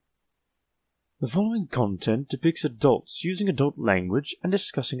The following content depicts adults using adult language and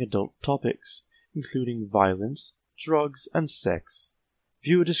discussing adult topics, including violence, drugs, and sex.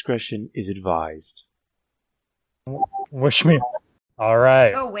 Viewer discretion is advised. Wish me. All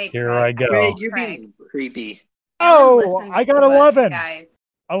right. Oh, wait, Here Craig. I go. Craig, you're being creepy. Oh, I got 11. Guys.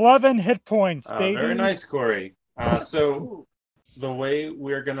 11 hit points, baby. Very nice, Corey. So the way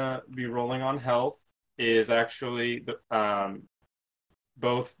we're gonna be rolling on health is actually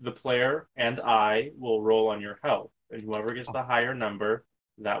both the player and I will roll on your health, and whoever gets the higher number,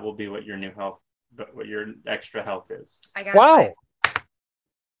 that will be what your new health, what your extra health is. I got Wow.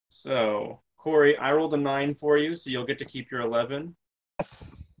 So Corey, I rolled a 9 for you, so you'll get to keep your 11.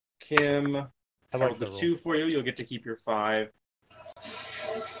 Yes. Kim, I I like rolled the a roll. 2 for you. You'll get to keep your 5.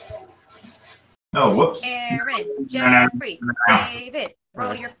 Oh, whoops. Aaron, Jeffrey, David,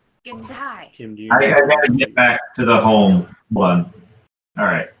 roll your fucking die. Kim, do you? I gotta get back to the home one. All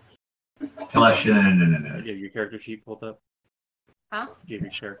right. Collection. Do you have your character sheet pulled up? Huh? Do you have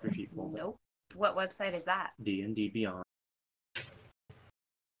your character sheet pulled up? Nope. What website is that? D&D Beyond.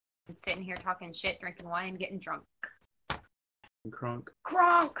 I'm sitting here talking shit, drinking wine, getting drunk. Crunk.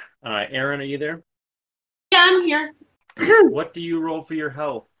 Kronk! All right, Aaron, are you there? Yeah, I'm here. What do you roll for your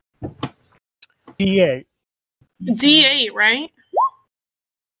health? D8. D8, right?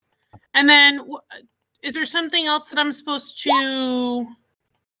 And then, is there something else that I'm supposed to?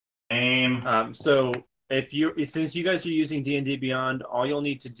 Aim. So since you guys are using D&D Beyond, all you'll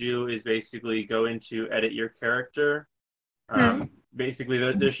need to do is basically go into edit your character. Basically,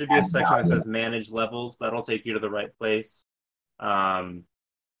 there should be a section that says manage levels. That'll take you to the right place.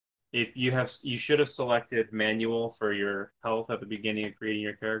 If you should have selected manual for your health at the beginning of creating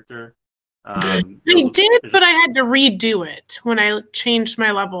your character. I did, but I had to redo it when I changed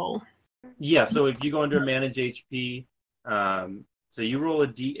my level. Yeah, so if you go under manage HP, so you roll a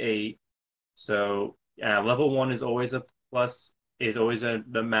D8. So level 1 is always a plus, is always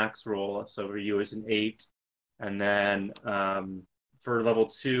the max roll. So for you it's an 8. And then for level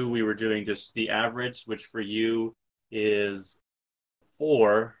 2, we were doing just the average, which for you is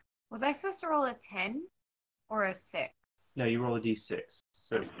 4. Was I supposed to roll a 10 or a 6? No, you roll a D6.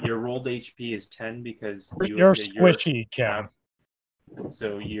 So your rolled HP is 10 because You're squishy, Kim.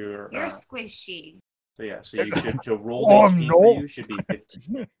 So you're squishy. So yeah, so you should roll Oh, HP no. for you should be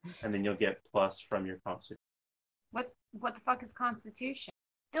 15, and then you'll get plus from your constitution. What the fuck is Constitution?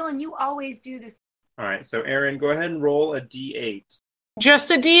 Dylan, you always do this. All right, so Aaron, go ahead and roll a D8. Just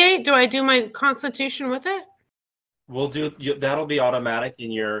a D8? Do I do my Constitution with it? We'll do that'll be automatic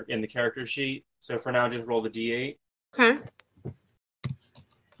in the character sheet. So for now, just roll the D8. Okay.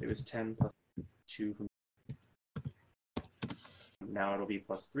 It was 10 plus 2 from. Now it'll be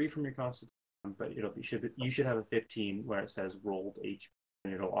plus 3 from your constitution, but you should have a 15 where it says rolled HP,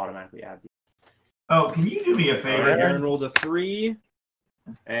 and it'll automatically add. Oh, can you do me a favor? Aaron rolled a 3,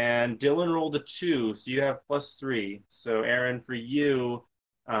 and Dylan rolled a 2, so you have plus 3. So Aaron, for you,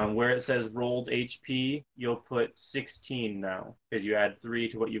 where it says rolled HP, you'll put 16 now because you add 3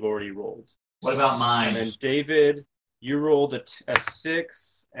 to what you've already rolled. What about mine? And then David, you rolled a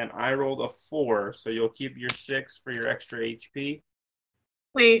 6, and I rolled a 4, so you'll keep your 6 for your extra HP.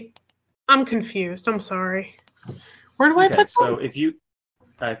 Wait, I'm confused. I'm sorry. Where do I put So those? if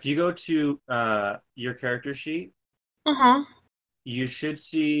you go to your character sheet, you should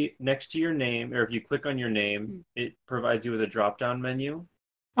see next to your name, or if you click on your name, it provides you with a drop-down menu.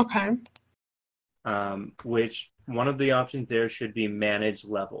 Okay. Which one of the options there should be manage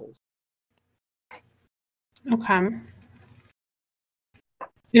levels. Okay. And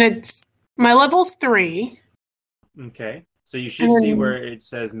it's my level's 3. Okay. So you should see where it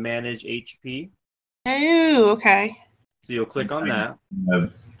says manage HP. Oh, okay. So you'll click on that.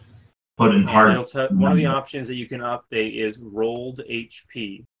 Put in And hard. one of the options that you can update is rolled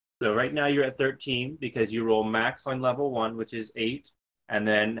HP. So right now you're at 13 because you roll max on level 1, which is 8. And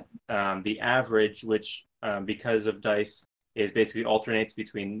then the average, which because of dice, is basically alternates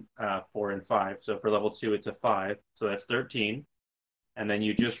between 4 and 5. So for level 2, it's a 5. So that's 13. And then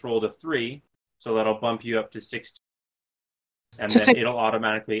you just rolled a 3. So that'll bump you up to 16. And then it'll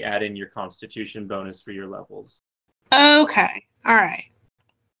automatically add in your constitution bonus for your levels. Okay. All right.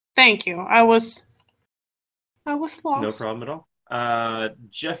 Thank you. I was lost. No problem at all.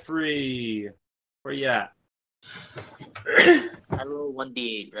 Jeffrey, where you at? I roll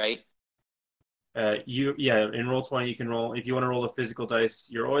 1d8, right? In roll 20 you can roll. If you want to roll a physical dice,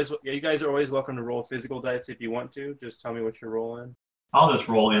 you guys are always welcome to roll physical dice if you want to. Just tell me what you're rolling. I'll just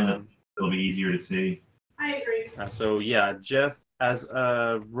roll in. It'll be easier to see. I agree. So yeah, Jeff, as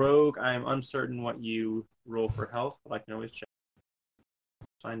a rogue, I'm uncertain what you roll for health, but I can always check.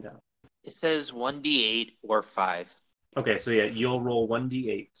 Find out. It says 1d8 or 5. Okay, so yeah, you'll roll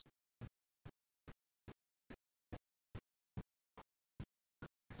 1d8.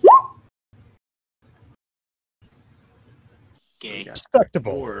 Okay.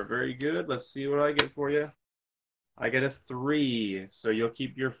 Respectable. 4, very good. Let's see what I get for you. I get a 3, so you'll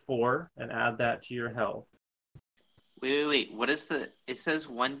keep your 4 and add that to your health. Wait. What is the? It says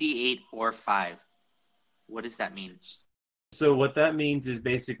 1d8 or 5. What does that mean? So what that means is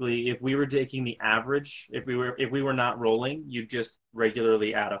basically if we were taking the average, if we were not rolling, you'd just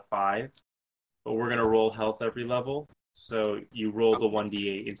regularly add a 5. But we're gonna roll health every level, so you roll the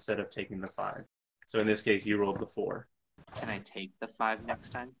 1d8 instead of taking the 5. So in this case, you rolled the 4. Can I take the 5 next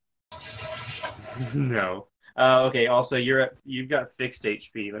time? No. Okay. Also, you've got fixed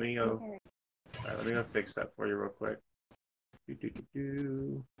HP. Let me go. All right, let me go fix that for you real quick.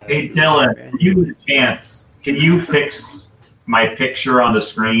 Hey, Dylan, if you get a chance, can you fix my picture on the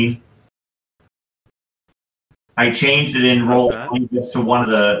screen? I changed it in Roll20 just to one of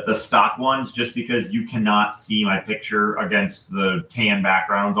the stock ones just because you cannot see my picture against the tan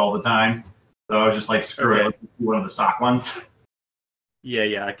backgrounds all the time. So I was just like, screw it, let's do one of the stock ones.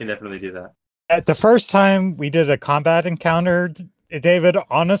 Yeah, I can definitely do that. At the first time we did a combat encounter, David,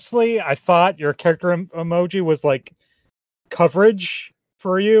 honestly, I thought your character emoji was like coverage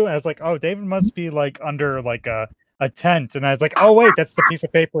for you. I was like, oh, David must be like under like a tent. And I was like, oh, wait, that's the piece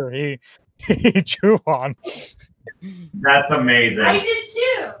of paper he drew on. That's amazing. I did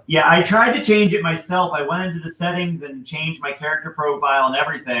too. Yeah, I tried to change it myself. I went into the settings and changed my character profile and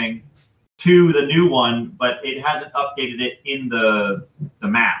everything to the new one, but it hasn't updated it in the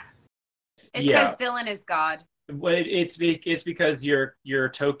map. It's because Dylan is God. Well, it's because your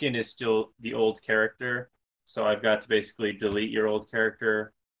token is still the old character, so I've got to basically delete your old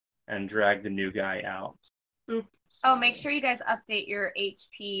character and drag the new guy out. Oops. Oh, make sure you guys update your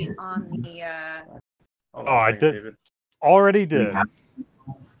HP on the. I did. David. Already did.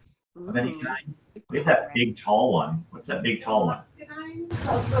 Look at that big tall one. What's that big tall one?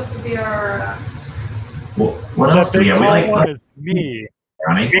 That was supposed to be our. Well, what else do we have? We like one is me.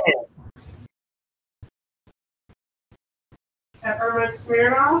 Ronnie? Peppermint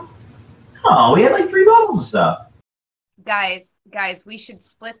Smirnoff. Oh, we had like 3 bottles of stuff. Guys, we should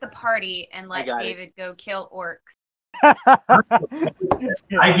split the party and let David go kill orcs.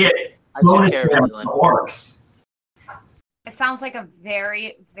 I get bonus damage to orcs. It sounds like a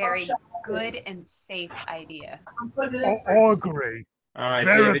very, very good and safe idea. All agree. All right,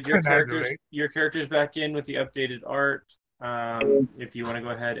 Very David, your character's back in with the updated art. If you want to go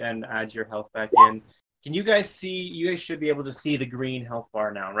ahead and add your health back in. Can you guys see? You guys should be able to see the green health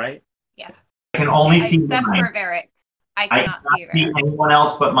bar now, right? Yes. I can only see except mine. for Varric. I cannot see Varric. Anyone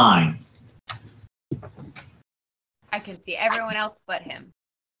else but mine. I can see everyone else but him.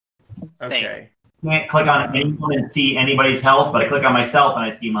 Okay. Can't click on anyone and see anybody's health, but I click on myself and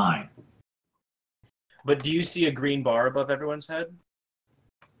I see mine. But do you see a green bar above everyone's head?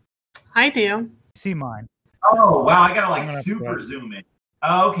 I do. See mine. Oh, wow, I gotta like super zoom in.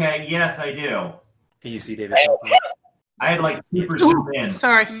 Okay, yes, I do. Can you see David? I had like super zoom in.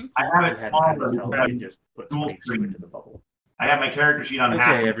 Sorry. I have it on just put dual 22 screen. into the bubble. I have my character sheet on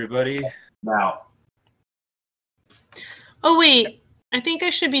half. Okay, everybody. Now. Oh, wait. I think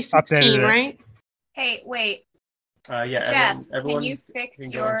I should be 16, right? Hey, wait. Yeah, Jeff, everyone can you fix can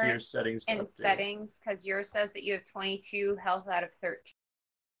go into your yours settings to in update. settings? Because yours says that you have 22 health out of 13.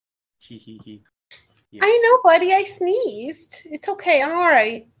 Yeah. I know, buddy. I sneezed. It's okay. I'm all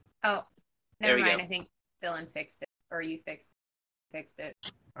right. Oh, There never we mind. go. I think Dylan fixed it. Or you fixed it.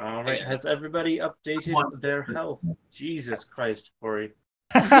 All right. Has everybody updated their health? Jesus Christ, Corey.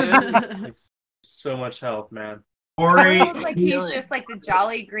 So much health, man. Corey. It looks like he's just like the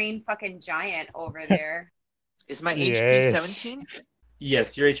jolly green fucking giant over there. Is my HP 17?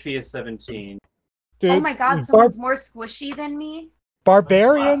 Yes, your HP is 17. Dude, Oh my god, someone's more squishy than me?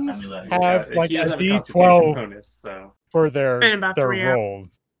 Barbarians have Yeah, like he a doesn't have a Constitution D12 bonus, so. for their Been about 3 hours.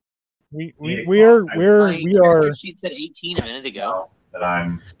 rolls. We My are character sheet said 18 a minute ago. That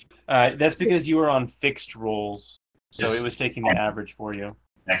I'm That's because you were on fixed rolls, so Just- it was taking the average for you.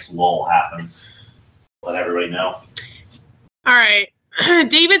 next lull happens. Let everybody know. All right.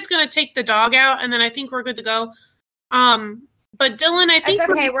 David's going to take the dog out, and then I think we're good to go. But Dylan, I think It's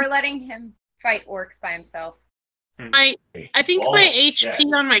okay, we're letting him fight orcs by himself. I think Oh, my shit.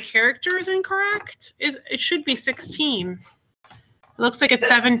 HP on my character is incorrect. It should be 16. It looks like it's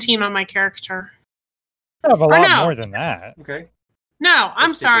 17 on my character. I have a Or lot no. more than that. Okay. No, I'm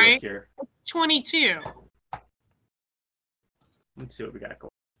Let's take a sorry. look here. 22. Let's see what we got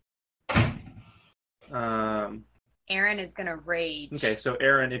going. Aaron is gonna rage. Okay, so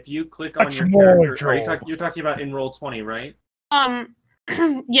Aaron, if you click on Much your more character, job. you're talking about in roll 20, right?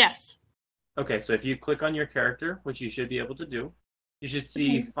 Yes. Okay, so if you click on your character, which you should be able to do, you should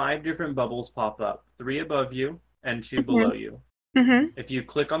see 5 different bubbles pop up, 3 above you and 2 below you. Mm-hmm. If you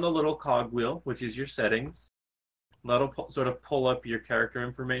click on the little cogwheel, which is your settings, that'll sort of pull up your character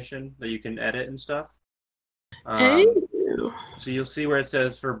information that you can edit and stuff. So you'll see where it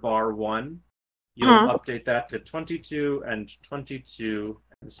says for bar 1, you'll update that to 22 and 22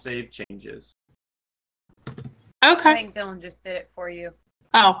 and save changes. I Okay. think Dylan just did it for you.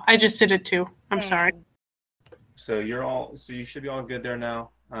 Oh, I just did it too. I'm Dang. sorry. So you should be all good there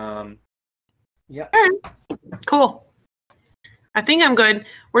now. Yeah. Cool. I think I'm good.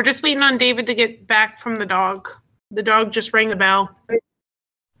 We're just waiting on David to get back from the dog. The dog just rang the bell.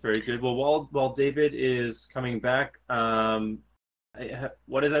 Very good. Well, while David is coming back,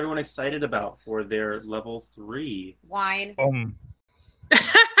 what is everyone excited about for their level 3? Wine.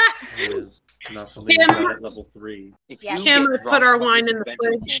 Is not something we got at level 3. Yeah. Kim, I put our wine in the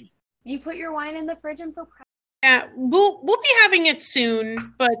fridge. You put your wine in the fridge? I'm so proud. Yeah, we'll be having it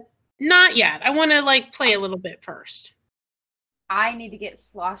soon, but not yet. I want to play a little bit first. I need to get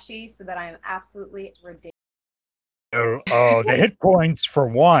sloshy so that I'm absolutely ridiculous. The hit points for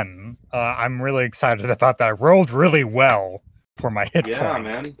 1. I'm really excited about that. I rolled really well for my hit point. Yeah,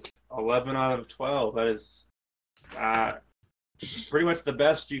 man. 11 out of 12. That is pretty much the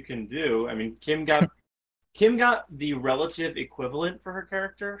best you can do. I mean, Kim got the relative equivalent for her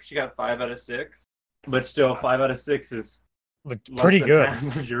character. She got 5 out of 6. But still, 5 out of 6 is pretty good.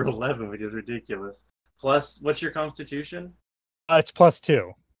 Half of your 11, which is ridiculous. Plus, what's your constitution? It's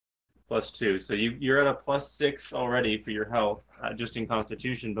 +2. +2. So you're at a +6 already for your health, just in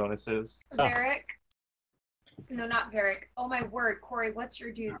constitution bonuses. Varric? No, not Varric. Oh my word, Corey, what's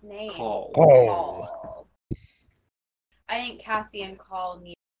your dude's name? Call. I think Cassie and Call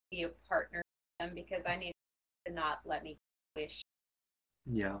need to be a partner with them because I need to not let me wish.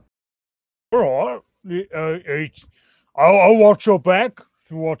 Yeah. All right. I'll watch your back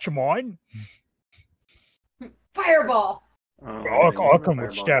if you watch mine. Fireball! I can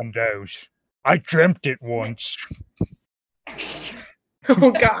withstand those. I dreamt it once.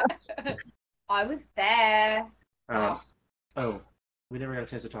 Oh, God. I was there. We never got a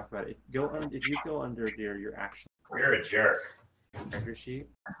chance to talk about it. If you go under your action. You're a jerk. Character sheet.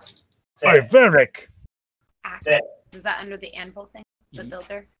 Hey, Varric. Is that under the anvil thing? The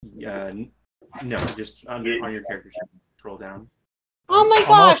builder? No, just on your character sheet. Scroll down. Oh my gosh.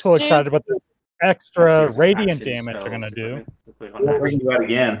 I'm also dude. excited about the extra Action radiant spells, damage they're going to do. We'll bring you out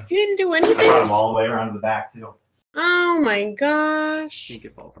again. You didn't do I anything? brought them all the way around to the back, too. Oh my gosh. I think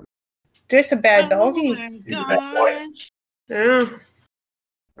it falls on. There's a bad doggy. He's a bad boy. Yeah.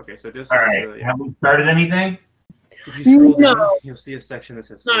 Okay, so just All right. Have we started anything? if you scroll down, No. you'll see a section that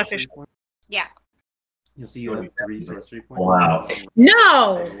says Not sorcery official. points. Yeah. You'll see you have 3 sorcery points. Wow.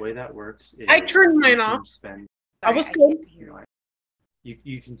 No. So the way that works is I turned mine you can off. Spend, I was Sorry, good. can't hear you.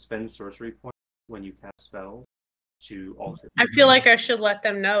 you can spend sorcery points when you cast spells to alter. I feel like I should let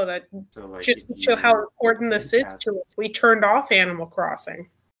them know that So, like, just if to show you how important this is cast- to us. We turned off Animal Crossing.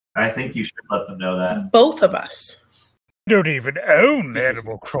 I think you should let them know that. Both of us. I don't even own Features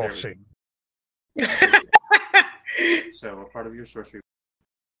Animal of dexterity. Crossing. So a part of your sorcery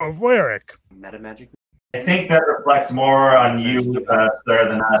Oh, Varric. meta magic I think that reflects more on you, sir,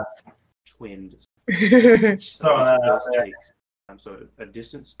 than us. twinned. Just throwing that out there. So a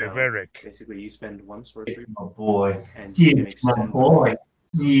distance Hey, spell. Varric. Basically, you spend 1 sorcery It's my boy. and you can It's my extend. boy.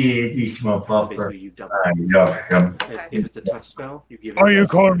 Yeah, it's my pupper. Basically, you double. I love him. If it's a touch spell, you give. Oh, it you a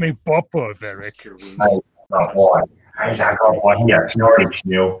calling me Papa, Varric? Cure wounds. Hey, my boy. He's got one here. Snorty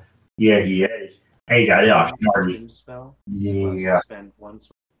still. Yeah, he is. Hey, got it. Snorty. Wound spell. Yeah. Spend 1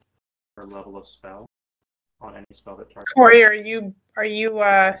 per level of spell on any spell that targets. Corey, are you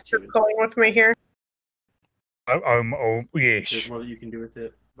still going with me here? Oh, yes. There's more that you can do with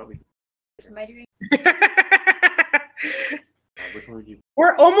it, but we. Am I doing? Which one would you?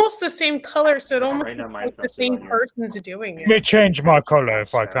 We're almost the same color, so it almost Right now, looks mine like the trusted same on here. person's doing Let me it. change my color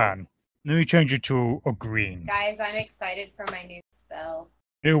if I can. Let me change it to a green. Guys, I'm excited for my new spell.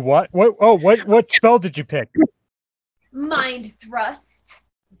 Do what? What spell did you pick? Mind Thrust.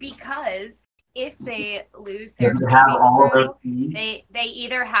 Because if they lose their Does it have saving all of throw, those keys? they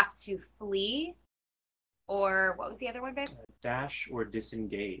either have to flee or what was the other one, babe? Dash or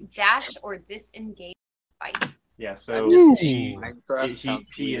disengage. Dash or disengage fight. Yeah. So Ooh. she Thrust sounds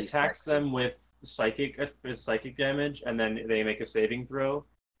she really attacks sexy. them with psychic damage, and then they make a saving throw.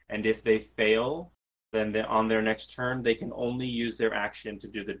 And if they fail, then on their next turn, they can only use their action to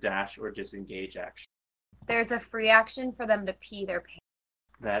do the dash or disengage action. There's a free action for them to pee their pants.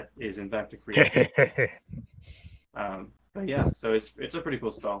 That is in fact a free action. But yeah, so it's a pretty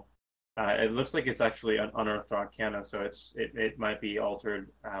cool spell. It looks like it's actually an unearthed arcana, so it might be altered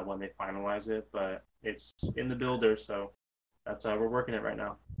when they finalize it, but it's in the builder, so that's how we're working it right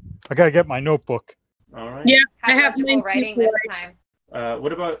now. I gotta get my notebook. All right. Yeah, I Have have legible mine writing too. this time.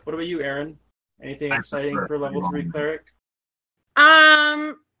 What about you, Aaron? Anything exciting for level 3 cleric?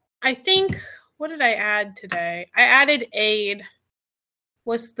 I think, what did I add today? I added Aid.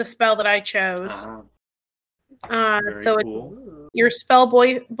 Was the spell that I chose. Very So cool. your spell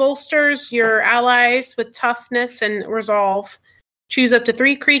bolsters your allies with toughness and resolve. Choose up to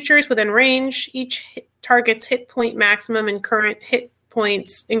 3 creatures within range. Each target's hit point maximum and current hit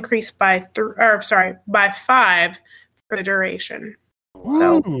points increase by 5 for the duration.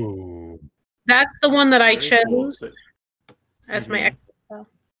 So Ooh. that's the one that I Very cool. chose as my extra spell.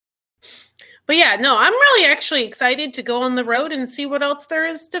 But yeah, no, I'm really actually excited to go on the road and see what else there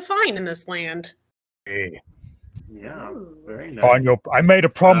is to find in this land. Hey, Yeah, very nice. I made a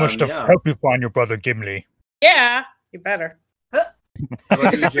promise to yeah. help you find your brother Gimli. Yeah, you better. How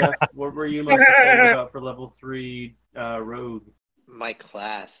about you, Jeff? What were you most excited about for level 3 rogue? My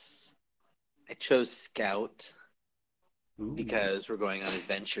class. I chose Scout Ooh. because we're going on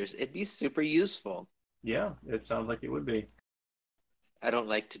adventures. It'd be super useful. Yeah, it sounds like it would be. I don't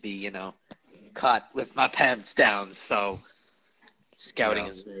like to be, caught with my pants down, so scouting Yeah.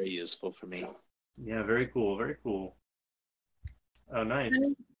 is very useful for me. Yeah, very cool, very cool. Oh, nice.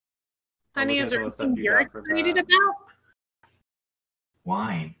 Honey, is there What anything you you're got for excited that? about?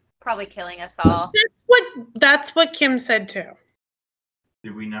 Wine. Probably killing us all. That's what Kim said too.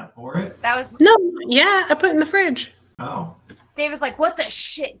 Did we not pour it? That was No, yeah, I put it in the fridge. Oh. David's like, what the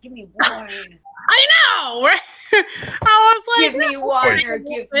shit? Give me wine. I know, right? I was like, Give me wine or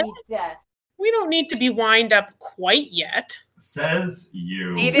give me death. we don't need to be wind up quite yet. Says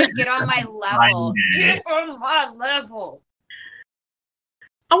you. David, get on my level. Monday. Get on my level.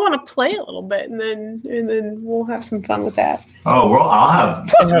 I want to play a little bit, and then we'll have some fun with that. Oh, well, I'll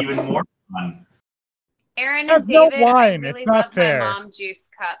have even more fun. Aaron That's and David, no wine. I really It's not love fair. my mom juice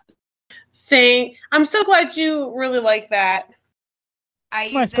cup. I'm so glad you really like that. I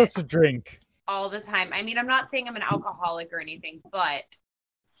What am I use it supposed to drink? all the time. I mean, I'm not saying I'm an alcoholic or anything, but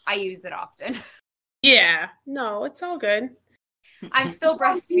I use it often. Yeah, no, it's all good. I'm still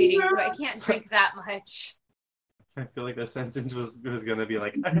breastfeeding, so I can't drink that much. I feel like that sentence was going to be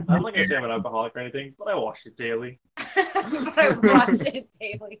like, I'm not going to say I'm an alcoholic or anything, but I wash it daily. But I watch it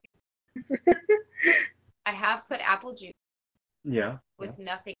daily. I have put apple juice Yeah. with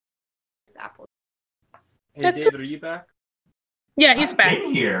nothing. Just apple. Hey, That's- David, are you back? Yeah, he's I've back.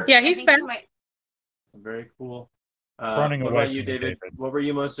 been here. Yeah, I he's think back. he might- Very cool. Running what away about you, from you, David? David. What were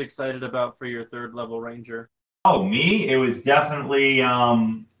you most excited about for your 3rd level ranger? Oh, me? It was definitely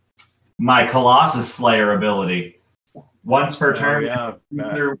my Colossus Slayer ability. Once per turn, yeah,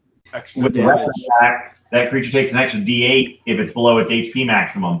 creature extra with the weapon damage. attack, that creature takes an extra D8 if it's below its HP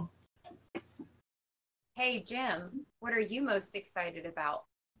maximum. Hey, Jim, what are you most excited about?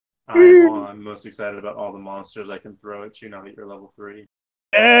 I'm most excited about all the monsters I can throw at you now that you're level 3.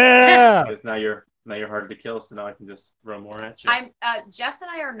 Yeah. Because now you're harder to kill, so now I can just throw more at you. Jeff and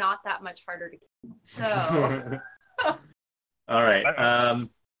I are not that much harder to kill. So all right.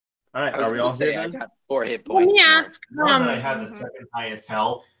 All right. I was Are we gonna all say here I then? got 4 hit Let points. me ask. Not that I have the second highest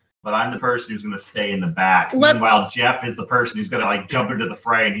health, but I'm the person who's going to stay in the back. Let- Meanwhile, Jeff is the person who's going to jump into the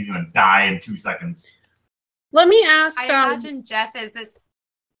fray and he's going to die in 2 seconds. Let me ask. I imagine Jeff is this.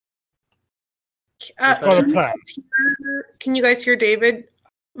 Well, the plan. Can you guys hear David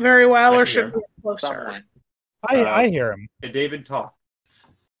very well, I or can should hear we get closer? Someone. I hear him. Hey, David, talk.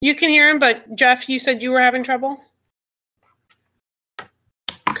 You can hear him, but Jeff, you said you were having trouble.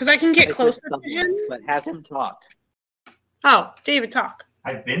 Because I can I get said closer to someone, him. but have him talk. Oh, David, talk.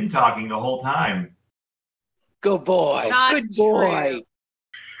 I've been talking the whole time. Go boy. Not Good boy.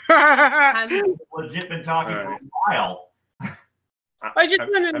 I'm Legit been talking All for a right. while. I just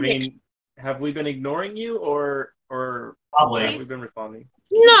wanted to I make mean, have we been ignoring you, or Probably. have we been responding?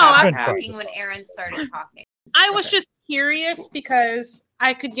 No, I I, was talking when Aaron started talking. I was Okay. just curious because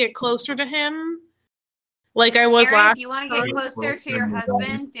I could get closer to him, like I was Aaron, last. if you want to get closer to your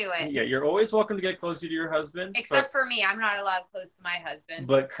husband, do it. Yeah, you're always welcome to get closer to your husband. Except for me, I'm not allowed close to my husband.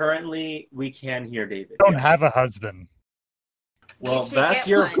 but currently we can hear David. Don't yes. have a husband. Well, You should that's get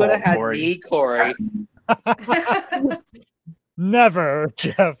your one. Could have fault, had Corey. me, Corey. Never,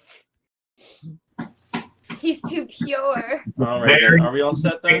 Jeff. He's too pure. All right, Very- then. Are we all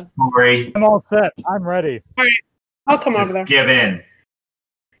set then? Corey, I'm all set. I'm ready. I'll come over just there. give in.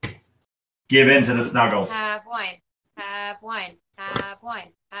 Give in to the snuggles. Have wine. Have wine. Have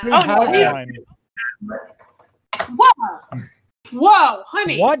wine. Have You Oh, have yeah. wine. Whoa! Whoa,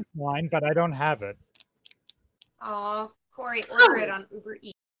 honey. What wine, but I don't have it. Oh, Corey, order it on Uber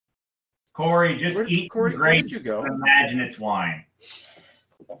Eats. Corey, just eat Corey, some where grapes. did you go? Imagine it's wine.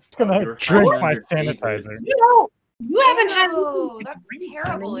 I'm gonna You're drink hiding my under David. sanitizer. You haven't had. No, that's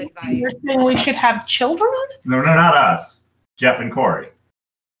terrible advice. You're saying we should have children? No, not us. Jeff and Corey.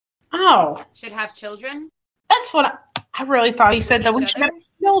 Oh, Should have children. that's what I really thought he said, that we Each should other? have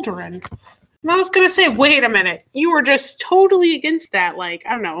children. And I was going to say, wait a minute. You were just totally against that, like,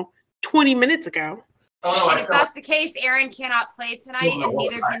 I don't know, 20 minutes ago. Oh, And if that's the case, Aaron cannot play tonight, and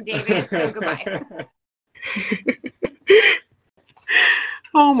neither can David. So goodbye.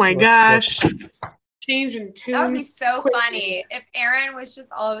 Oh my So- gosh. Changing That would be tunes. so quickly. funny if Aaron was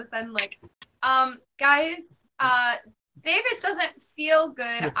just all of a sudden like, guys, David doesn't feel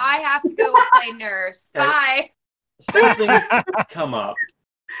good. I have to go play nurse. Bye. Something's come up.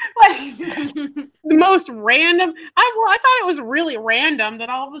 Like, the most random. I thought it was really random that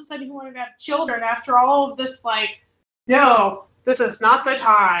all of a sudden he wanted to have children after all of this, like, no, this is not the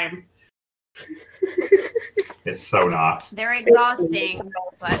time. It's so not. They're exhausting,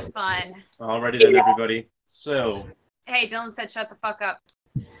 but fun. Alrighty then, everybody. So, Hey, Dylan said shut the fuck up.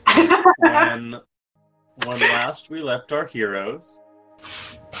 when last we left our heroes,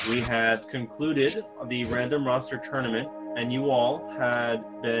 we had concluded the random roster tournament, and you all had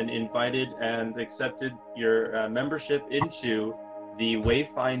been invited and accepted your membership into the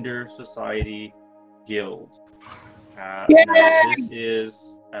Wayfinder Society Guild. Now this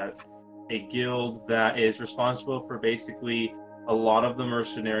is a guild that is responsible for basically a lot of the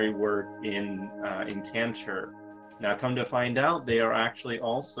mercenary work in Cantor. Now, come to find out, they are actually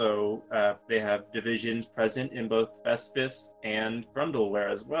also, they have divisions present in both Thespis and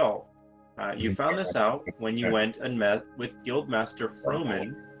Grundleware as well. You found this out when you went and met with Guildmaster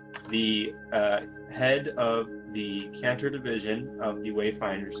Froman, the head of the Cantor division of the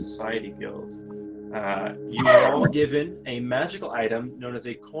Wayfinder Society Guild. You were all given a magical item known as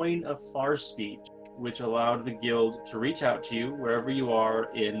a Coin of Far Speech, which allowed the guild to reach out to you wherever you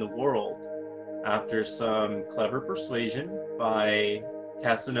are in the world. After some clever persuasion by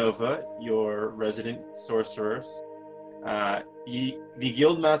Casanova, your resident sorceress, the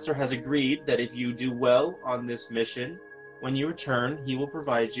Guildmaster has agreed that if you do well on this mission, when you return, he will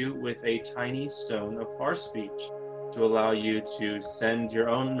provide you with a tiny stone of far speech to allow you to send your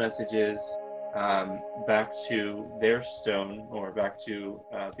own messages back to their stone or back to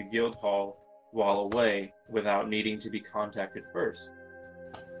the guild hall while away without needing to be contacted first.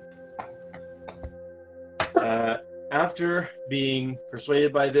 After being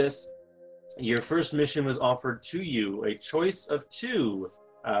persuaded by this, your first mission was offered to you, a choice of two.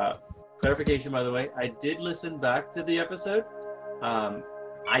 Clarification, by the way, I did listen back to the episode.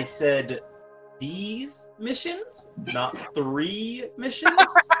 I said these missions, not 3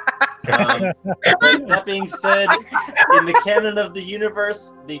 missions. That being said, in the canon of the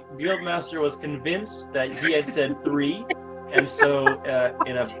universe, the Guildmaster was convinced that he had said 3, and so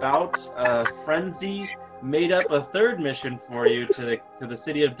in a bout of frenzy, made up a 3rd mission for you to the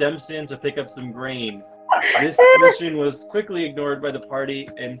city of Dempson to pick up some grain. This mission was quickly ignored by the party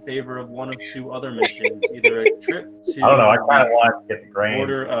in favor of one of 2 other missions, either a trip to I don't know. I kind of want to get the the grain.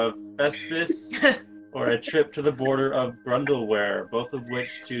 border of Thespis or a trip to the border of Grundleware, both of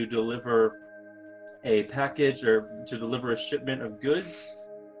which to deliver a package or to deliver a shipment of goods.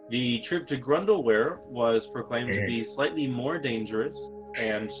 The trip to Grundleware was proclaimed to be slightly more dangerous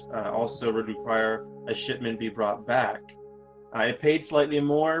and also would require a shipment be brought back. It paid slightly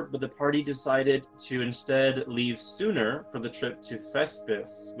more, but the party decided to instead leave sooner for the trip to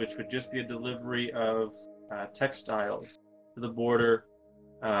Thespis, which would just be a delivery of textiles to the border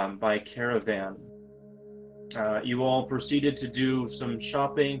by caravan. You all proceeded to do some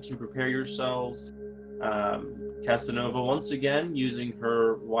shopping to prepare yourselves. Casanova, once again, using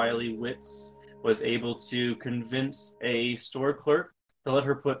her wily wits, was able to convince a store clerk to let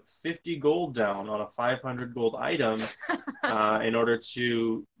her put 50 gold down on a 500 gold item in order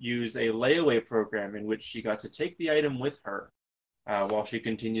to use a layaway program in which she got to take the item with her while she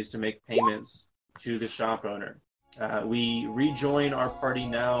continues to make payments to the shop owner. We rejoin our party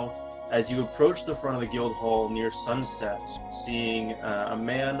now as you approach the front of the guild hall near sunset, seeing a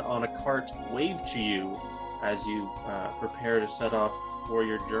man on a cart wave to you as you prepare to set off for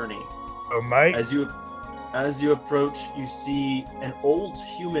your journey. Oh, mate. As you approach, you see an old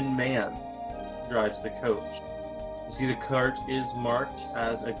human man drives the coach. You see the cart is marked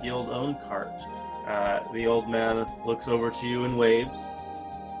as a guild-owned cart. The old man looks over to you and waves.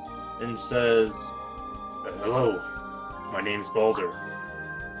 and says, "Hello, my name's Balder.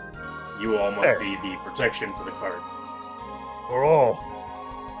 You all must be the protection for the cart." We're all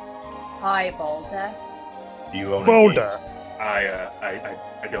Hi, Balder. Do you own Boulder.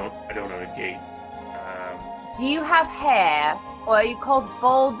 I don't own a gate. Do you have hair, or are you called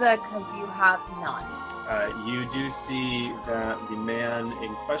Balder because you have none? You do see that the man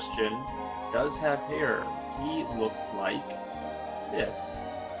in question does have hair. He looks like this.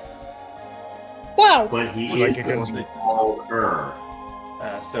 Wow. But he Like is it goes- Balder.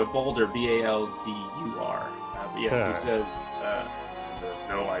 So Baldur, Baldur. But yes, Yeah. he says,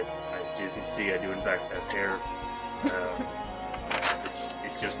 "No, as you can see, I do in fact have hair.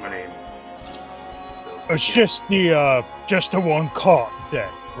 It's just my name." So, It's yeah. just the one cart then,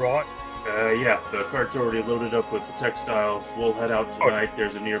 right? Yeah, the cart's already loaded up with the textiles. We'll head out tonight.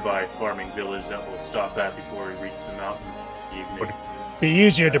 There's a nearby farming village that we'll stop at before we reach the mountain in the evening. Be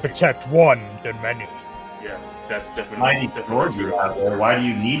easier to protect one than many. Yeah, that's definitely, Mighty definitely George you true. out there. Why do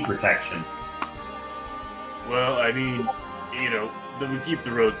you need protection? Well, I mean, we keep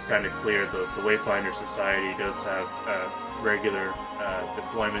the roads kind of clear. The Wayfinder Society does have regular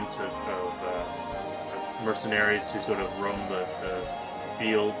deployments of mercenaries who sort of roam the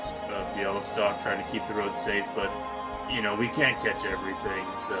fields of Yellowstock, trying to keep the roads safe. But we can't catch everything.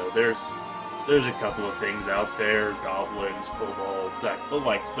 So there's a couple of things out there: goblins, kobolds,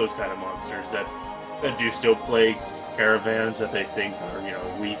 those kind of monsters that do still plague caravans that they think are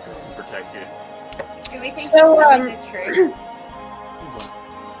weak or unprotected. Do we think So, he's telling the truth?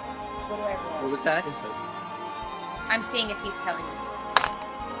 What do I roll? What was that? I'm seeing if he's telling the truth.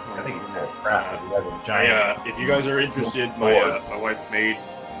 I think it's full of crap. You guys are giant. If you guys are interested, my wife made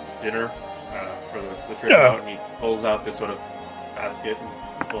dinner for the trip Yeah. out, and he pulls out this sort of basket and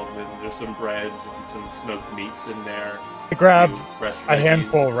pulls in. There's some breads and some smoked meats in there. I grab few fresh a veggies.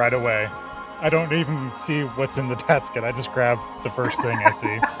 handful right away. I don't even see what's in the basket. I just grab the first thing I see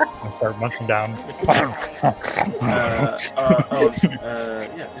and start munching down. Yeah,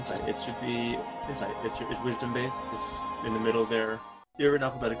 insight. It should be insight. It's wisdom based. It's in the middle there. You're in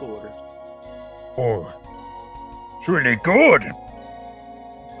alphabetical order. Oh, it's really good.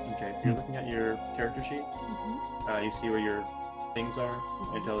 Okay, if you're looking at your character sheet, you see where your things are.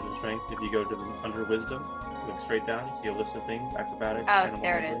 Intelligence, strength. If you go to under wisdom, look straight down. You see a list of things: acrobatics. Oh, animal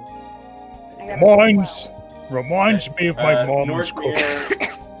there it handling. is. I got a Reminds me of my mom's cooking.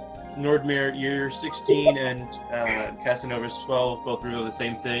 Nordmere, you're 16 and Casanova's 12, both reveal the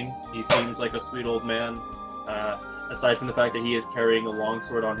same thing. He seems like a sweet old man. Aside from the fact that he is carrying a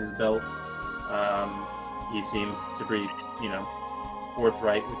longsword on his belt, he seems to be,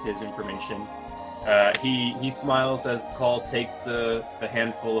 forthright with his information. He smiles as Call takes the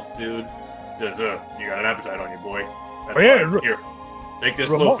handful of food. Says, "You got an appetite on you, boy. That's fine. Here, take this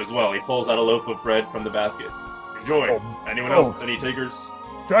loaf as well." He pulls out a loaf of bread from the basket. "Enjoy. Anyone else? Any takers?"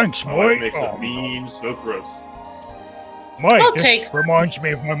 Thanks, My wife mate. makes a mean smoked roast. Mate, I'll this take- reminds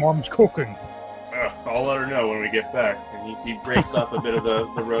me of my mom's cooking. I'll let her know when we get back. And he breaks off a bit of the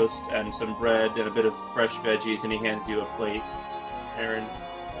roast and some bread and a bit of fresh veggies, and he hands you a plate, Aaron.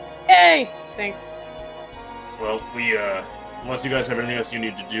 Yay! Thanks. Well, we unless you guys have anything else you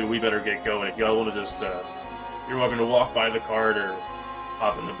need to do, we better get going. If y'all want to just you're welcome to walk by the cart or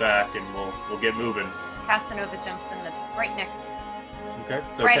hop in the back, and we'll get moving. Casanova jumps in the right next to Okay.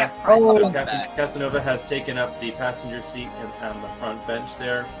 So right up front. So Captain Casanova has taken up the passenger seat on the front bench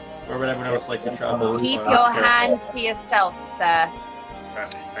there. Where would everyone else like to travel? Keep Be your careful. hands to yourself, sir.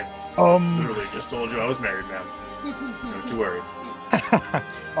 I literally just told you I was married, ma'am. Don't you worry.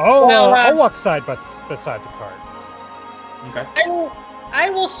 I'll walk beside the cart. Okay. I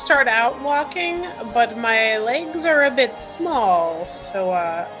will start out walking, but my legs are a bit small, so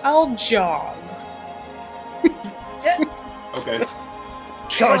I'll jog. Okay.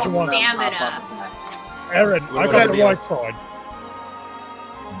 Charge Little one. stamina. Aaron, What I about got the everybody right else? side.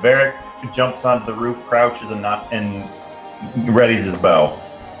 Varric jumps onto the roof, crouches, and readies his bow.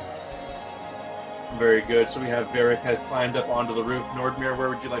 Very good. So we have Varric has climbed up onto the roof. Nordmere, where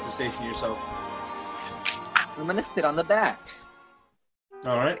would you like to station yourself? I'm gonna sit on the back.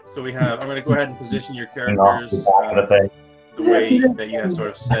 All right. So we have. I'm going to go ahead and position your And off characters the back of the thing. the way that you have sort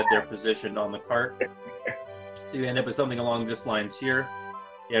of said they're positioned on the cart. So you end up with something along this lines here.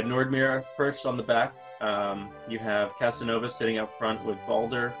 You have Nordmere perched on the back. You have Casanova sitting up front with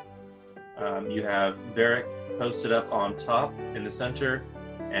Balder. You have Varric posted up on top in the center.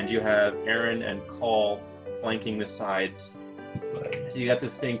 And you have Aaron and Call flanking the sides. So you got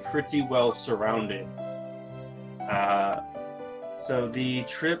this thing pretty well surrounded. So the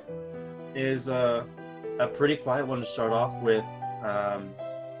trip is a pretty quiet one to start off with.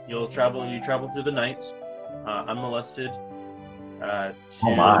 You travel through the night, unmolested, to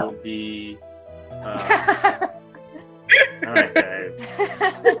my. the. All right, guys.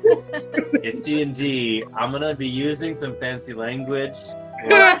 It's D&D. I'm gonna be using some fancy language.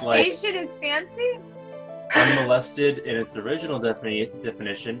 Like Molestation is fancy? unmolested in its original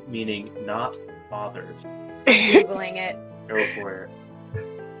definition, meaning not bothered. Googling it. Go for it.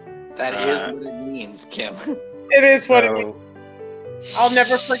 That is what it means, Kim. It is what it is. So, I'll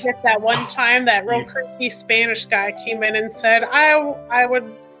never forget that one time that real creepy Spanish guy came in and said, I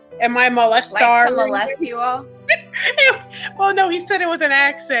would, am I molestar? Like to molest you all? Well, no, he said it with an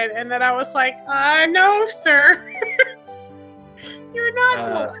accent, and then I was like, no, sir. You're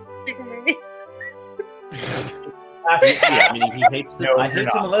not molesting me. yeah, meaning he hates to. No, I you're hate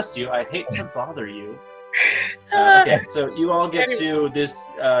to not. molest you. I hate to bother you. Okay, so you all get to this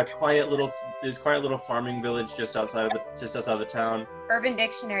quiet little farming village just outside of the town. Urban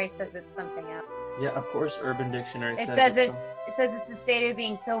Dictionary says it's something else. Yeah, of course, Urban Dictionary It says says it's it says it's a state of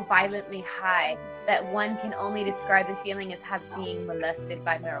being so violently high that one can only describe the feeling as being molested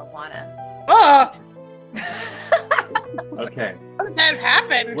by marijuana. Oh, okay. how did that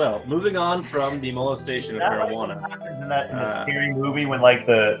happen? Well, moving on from the molestation of marijuana. In the scary movie when like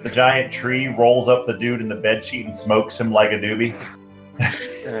the giant tree rolls up the dude in the bed sheet and smokes him like a doobie.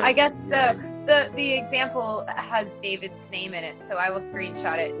 I guess the example has David's name in it, so I will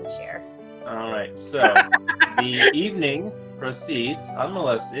screenshot it and share. All right, so the evening proceeds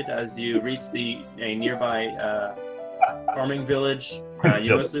unmolested as you reach a nearby farming village.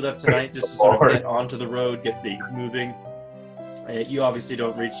 You mostly left tonight just to sort of get onto the road, get things moving. You obviously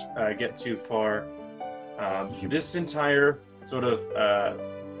don't get too far. This entire sort of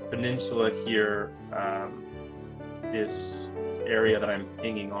peninsula here, this area that I'm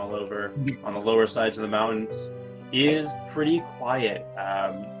pinging all over on the lower sides of the mountains, is pretty quiet.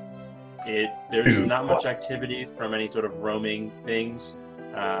 There's not much activity from any sort of roaming things.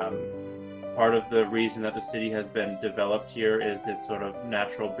 Part of the reason that the city has been developed here is this sort of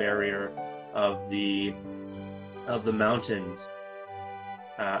natural barrier of the mountains.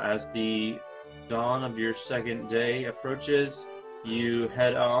 As the dawn of your second day approaches, you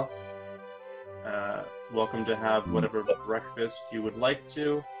head off. Welcome to have whatever breakfast you would like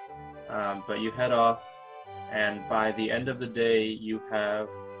to, but you head off, and by the end of the day, you have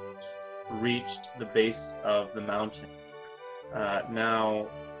reached the base of the mountain. Now,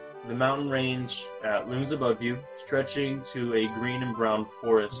 the mountain range looms above you, stretching to a green and brown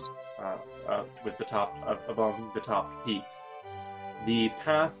forest with above the top peaks. The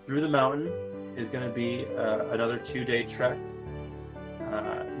path through the mountain is going to be another 2-day trek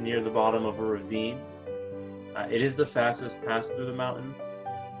near the bottom of a ravine. It is the fastest pass through the mountain.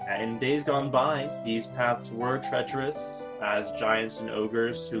 In days gone by, these paths were treacherous, as giants and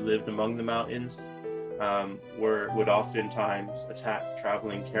ogres who lived among the mountains would oftentimes attack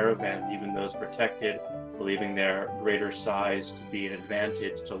traveling caravans, even those protected, believing their greater size to be an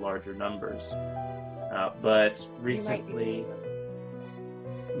advantage to larger numbers. But recently,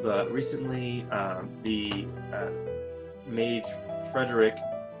 the mage Frederick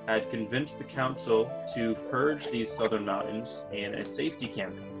had convinced the council to purge these southern mountains in a safety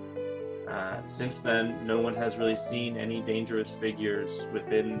campaign. Since then, no one has really seen any dangerous figures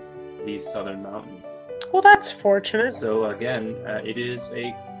within these southern mountains. Well, that's fortunate. So again, it is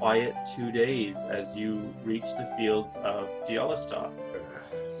a quiet 2 days as you reach the fields of Dialystok.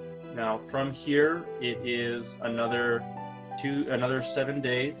 Now, from here, it is another 7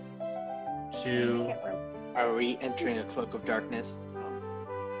 days to. Are we entering a cloak of darkness?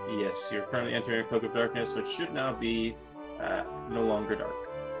 Yes, you're currently entering a cloak of darkness, which should now be no longer dark.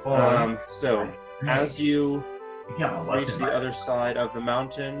 So, as you reach the other side of the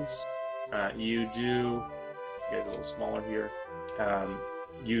mountains, you guys are a little smaller here.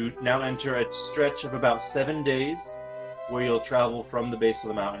 You now enter a stretch of about 7 days where you'll travel from the base of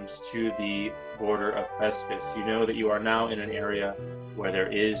the mountains to the border of Thespis. You know that you are now in an area where there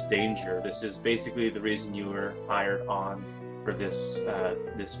is danger. This is basically the reason you were hired on for this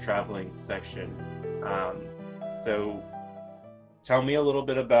traveling section. So tell me a little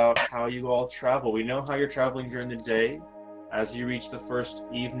bit about how you all travel. We know how you're traveling during the day. As you reach the first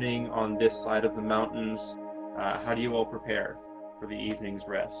evening on this side of the mountains, how do you all prepare for the evening's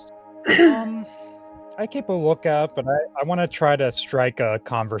rest? I keep a lookout, but I want to try to strike a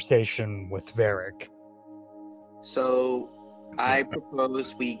conversation with Varric. So I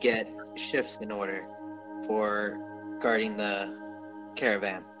propose we get shifts in order for guarding the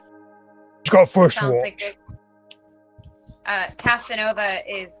caravan. Let's go first Sounds watch. like good. Casanova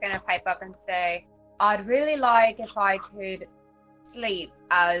is going to pipe up and say, I'd really like if I could sleep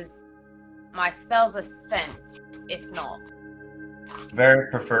as my spells are spent, if not.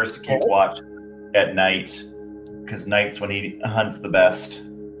 Varric prefers to keep watch at night because night's when he hunts the best.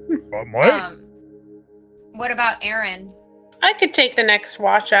 What? What about Aaron? I could take the next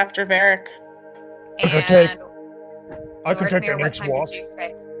watch after Varric. I could take the next watch. Did you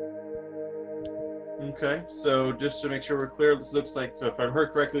say? Okay, so just to make sure we're clear, this looks like, so if I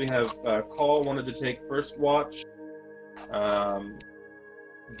heard correctly, we have Call wanted to take first watch.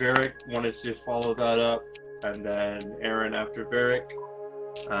 Varric wanted to follow that up, and then Aaron after Varric.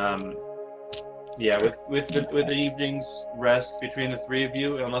 Yeah, with the evening's rest between the three of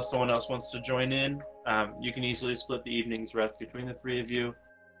you, unless someone else wants to join in, you can easily split the evening's rest between the three of you.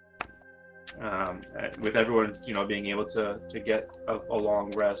 With everyone, being able to get a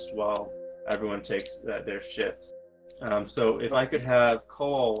long rest while everyone takes their shifts. So if I could have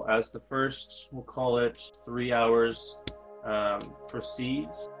Call as the first, we'll call it 3 hours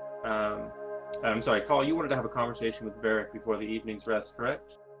proceeds. I'm sorry, Call, you wanted to have a conversation with Varric before the evening's rest,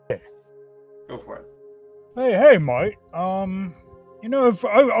 correct? Yeah. Go for it. Hey, mate. I've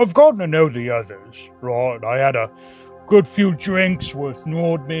gotten to know the others, right? I had a good few drinks with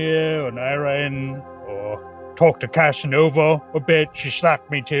Nordmere and Aaron, talked to Casanova a bit. She slapped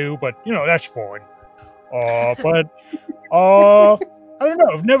me too, but that's fine. But I don't know.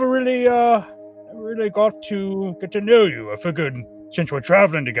 I've never really got to get to know you. I figured since we're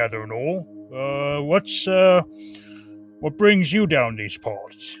traveling together and all, what brings you down these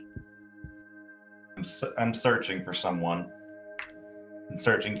parts? I'm searching for someone. Been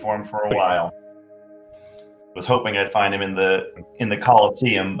searching for him for a while. Was hoping I'd find him in the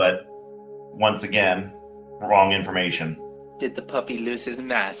Colosseum, but once again, wrong information. Did the puppy lose his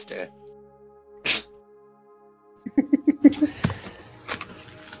master?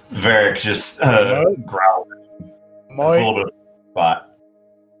 Varric just growled. A little bit of a spot.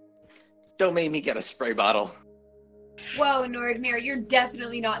 Don't make me get a spray bottle. Whoa, Nordmere, you're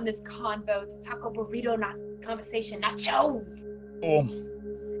definitely not in this convo. It's Taco Burrito, not conversation, not shows.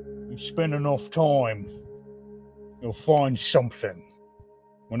 You spend enough time, you'll find something.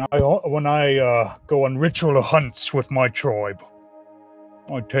 When I go on ritual hunts with my tribe,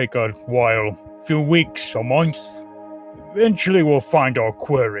 I take a while, few weeks, a month. Eventually we'll find our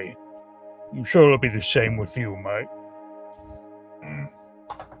quarry. I'm sure it'll be the same with you, mate.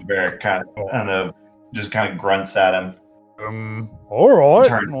 Varric kind of grunts at him. All right.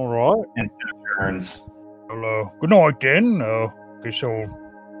 And turns. Well, good night then. Guess I'll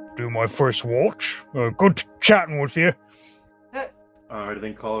do my first watch. Good chatting with you. Alright,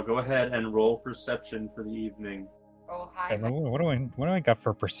 then Call, go ahead and roll perception for the evening. Oh, hi. What do I got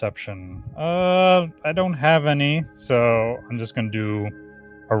for perception? I don't have any, so I'm just gonna do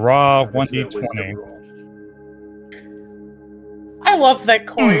a raw 1d20. I love that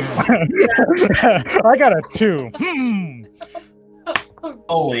Corey's. I got a 2.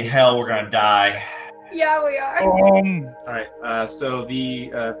 Holy hell, we're gonna die. Yeah, we are. Alright, so the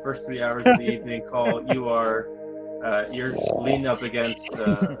first 3 hours of the evening, Call, you're leaning up against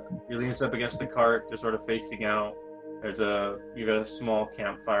the cart, just sort of facing out. You've got a small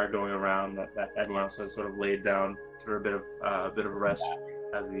campfire going around that everyone else has sort of laid down for a bit of rest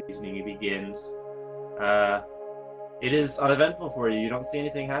as the evening begins. It is uneventful for you. You don't see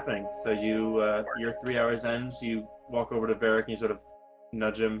anything happening. So your 3 hours ends. You walk over to Varric and you sort of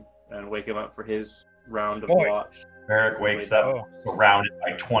nudge him and wake him up for his round of watch. Varric wakes up surrounded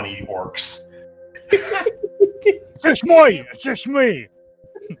by 20 orcs. It's just me.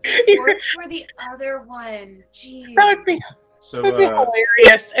 Work for the other one. Jeez. That would be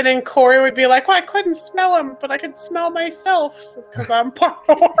hilarious. And then Corey would be like, well, I couldn't smell him, but I could smell myself because I'm part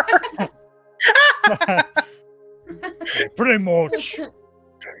orc. Pretty much.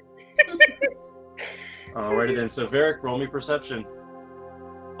 Alrighty then. So Varric, roll me perception.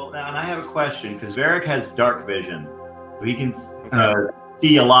 Well, now, and I have a question because Varric has dark vision, so he can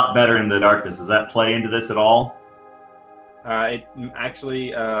see a lot better in the darkness. Does that play into this at all? It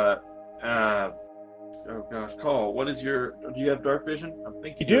actually. Oh gosh, Call. Do you have dark vision? I'm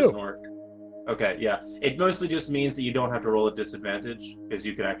thinking you do. Doesn't work. Okay, yeah. It mostly just means that you don't have to roll a disadvantage because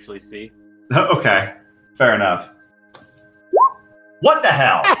you can actually see. Okay, fair enough. What the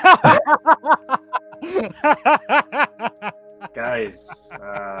hell? Guys,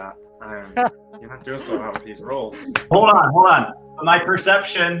 you're not doing so well with these rolls. Hold on. My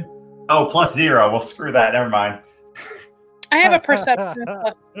perception. Oh, +0. Well, screw that. Never mind. I have a perception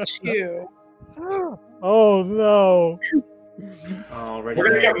 +2. Oh no. Alrighty, we're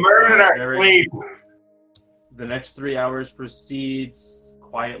gonna get murdered in our sleep. The next 3 hours proceeds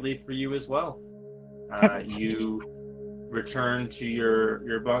quietly for you as well. You return to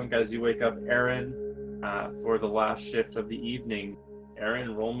your bunk as you wake up Aaron for the last shift of the evening.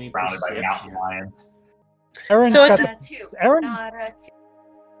 Aaron, roll me Surrounded by perception. mountain lions. Aaron's So got it's the, Two. Aaron? Not a two.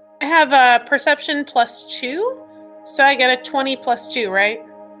 I have a perception +2, so I get a 20 +2, right?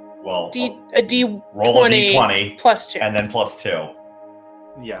 Well, A D20 roll a d20 +2. and then +2.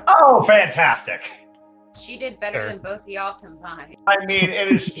 Yeah. Oh, fantastic! She did better Sure. than both of y'all combined. I mean, it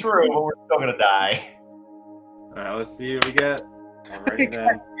is true, but we're still gonna die. All right, let's see what we get. Alrighty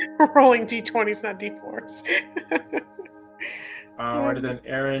then. Rolling D20s, not D4s. Alrighty then,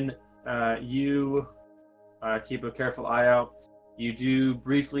 Aaron. You keep a careful eye out. You do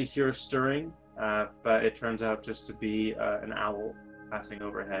briefly hear stirring, but it turns out just to be an owl passing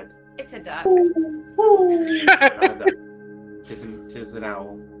overhead. It's a duck. Tis an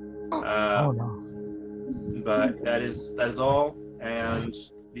owl. oh no. But that is all, and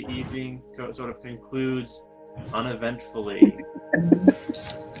the evening sort of concludes uneventfully.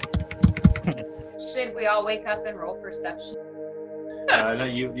 Should we all wake up and roll perception? No,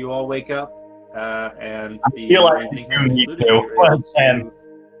 you all wake up, and the feel like evening you has need concluded. to. You're able And-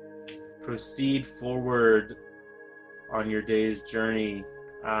 to proceed forward on your day's journey.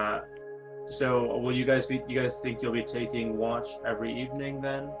 So, will you guys think you'll be taking watch every evening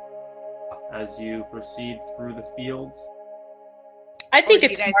then, as you proceed through the fields? I Or think do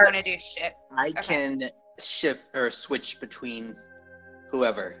it's you guys smart. want to do ship? I Okay. can shift or switch between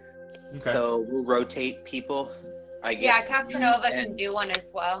whoever. Okay. So we'll rotate people, I Yeah, guess. Casanova can And- do one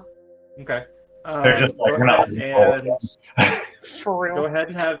as well. Okay. They're just like, go we're not ahead and For go real. ahead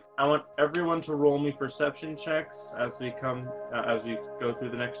and I want everyone to roll me perception checks as we go through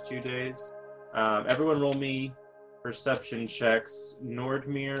the next 2 days. Everyone roll me perception checks.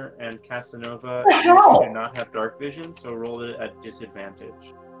 Nordmir and Casanova, you do not have dark vision, so roll it at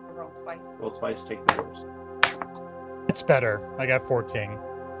disadvantage. Roll twice. Roll twice, take the worst. It's better. I got 14.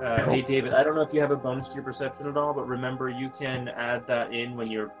 Hey David, I don't know if you have a bonus to your perception at all, but remember you can add that in when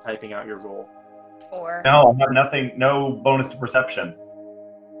you're typing out your roll. 4. No, I have nothing. No bonus to perception.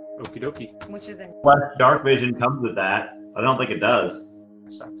 Okie dokie. Which is in Unless dark vision comes with that. I don't think it does.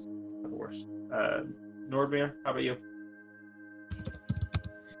 That's the worst. Nordmir, how about you?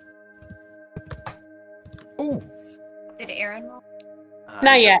 Ooh. Did Aaron roll? Not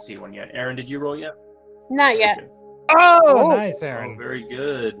I yet. haven't seen one yet. Aaron, did you roll yet? Not yet. Okay. Oh, nice, Oh, Aaron. very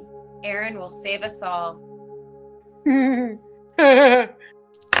good. Aaron will save us all.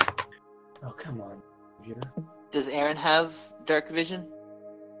 Oh, come on, computer. Does Aaron have dark vision?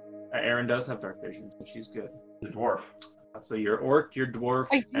 Aaron does have dark vision, so she's good. The dwarf. So your orc, your dwarf,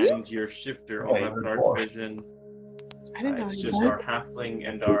 I do? and your shifter all Okay, have you're dark dwarf. vision. I didn't know It's you just did. our halfling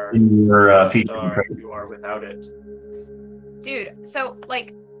and our In your feature. star who are without it. Dude, so,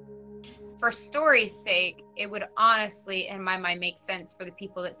 like, for story's sake, it would honestly, in my mind, make sense for the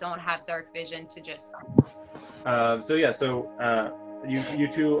people that don't have dark vision to just... You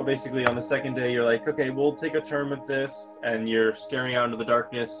two are basically on the second day, you're like, okay, we'll take a turn with this, and you're staring out into the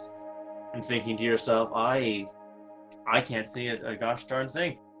darkness and thinking to yourself, I can't see a gosh darn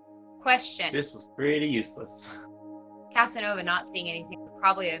thing. Question. This was pretty useless. Casanova not seeing anything would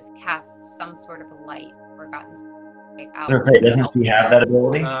probably have cast some sort of a light or gotten like, out. Doesn't he have that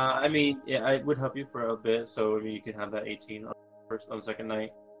ability? I mean, yeah, it would help you for a bit, so I mean, you can have that 18 on the second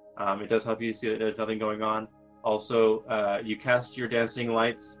night. It does help you see that there's nothing going on. Also, you cast your dancing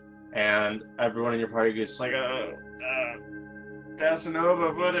lights, and everyone in your party goes like,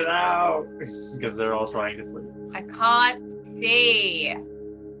 Casanova, put it out! Because they're all trying to sleep. I can't see.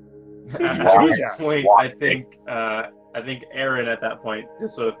 At which point, I think Aaron at that point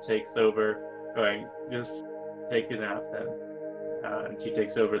just sort of takes over, going, just take a nap then. And she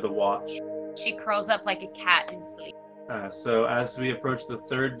takes over the watch. She curls up like a cat and sleeps. So as we approach the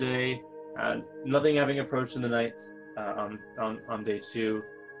third day, nothing having approached in the night on day 2,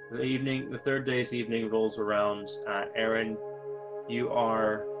 the third day's evening rolls around. Aaron, you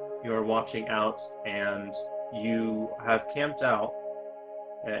are watching out, and you have camped out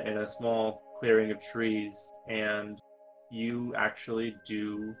in a small clearing of trees, and you actually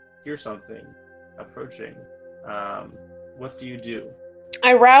do hear something approaching. What do you do?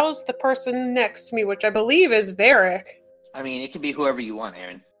 I rouse the person next to me, which I believe is Varric. I mean, it can be whoever you want,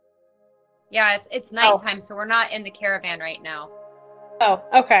 Aaron. Yeah, it's nighttime, so we're not in the caravan right now. Oh,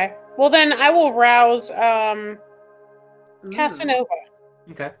 okay. Well, then I will rouse Casanova.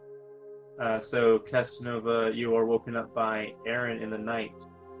 Okay. So Casanova, you are woken up by Aaron in the night.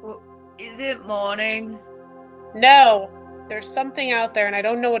 Is it morning? No, there's something out there, and I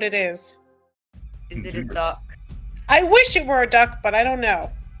don't know what it is. Is it a duck? I wish it were a duck, but I don't know.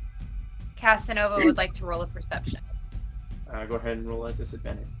 Casanova would like to roll a perception. Go ahead and roll at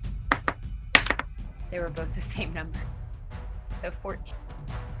disadvantage. They were both the same number. So 14.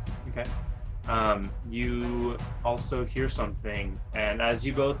 Okay. You also hear something, and as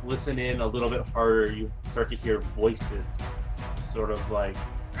you both listen in a little bit harder, you start to hear voices, sort of like.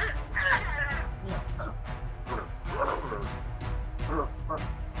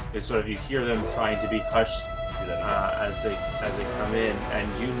 It's sort of you hear them trying to be hushed as they come in,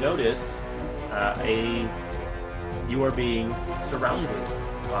 and you notice you are being surrounded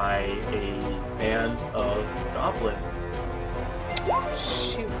by a band of goblins.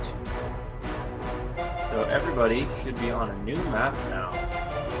 Shoot. So everybody should be on a new map now.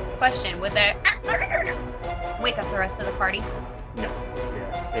 Question: would they wake up the rest of the party? No,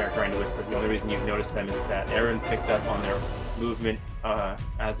 they are trying to whisper. The only reason you've noticed them is that Aaron picked up on their movement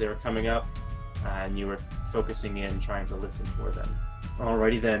as they were coming up, and you were focusing in, trying to listen for them.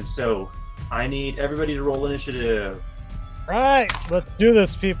 Alrighty then, so I need everybody to roll initiative. Right, let's do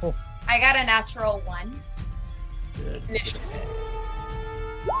this, people. I got a natural 1. Good. Initiative.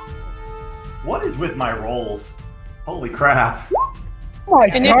 What is with my rolls? Holy crap. Oh my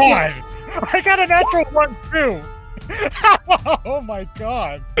Initiative. god! I got a natural 1 too! Oh my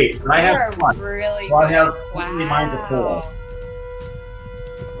god! Wait, I have You're one. really Well, I good. have Wow. mine's a 4.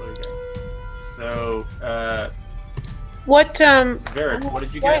 Okay. So, What Varric, what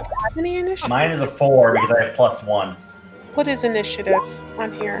did you do I get? have any initiative? Mine is a 4 because I have +1. What is initiative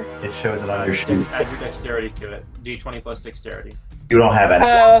on here? It shows it on your sheet. Add your dexterity to it. D20 plus dexterity. You don't have it.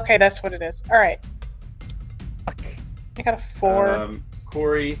 Oh, okay, that's what it is. All right. I got a 4.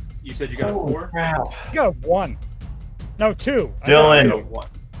 Corey, you said you got a 4? Crap. You got a 1. No, 2. Dylan. You got a 1.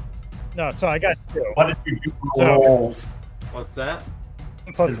 No, so I got 2. What did you do to So- our rolls? What's that?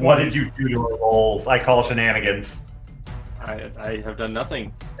 Plus What 1. did you do to our rolls? I call shenanigans. I have done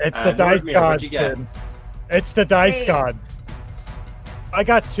nothing. It's the dice Nordmir, gods. what'd you get? kid. It's the dice Wait. gods. I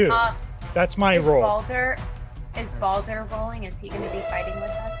got 2. That's my roll. Is Baldur rolling? Is he going to be fighting with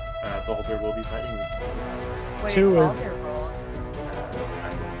us? Baldur will be fighting with you. What 2 did is- Baldur roll?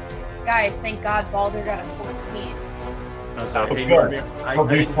 Guys, thank God Baldur got a 14. Oh, sorry. Oh, Hey, good. Nordmir, I Oh,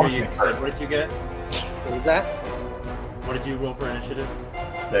 didn't hear good. you. You said, what did you get? What was that? What did you roll for initiative?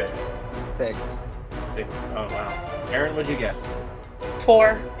 6. 6. 6. Oh, wow. Aaron, what'd you get?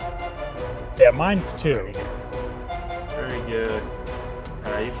 4. Yeah, mine's 2. Very good.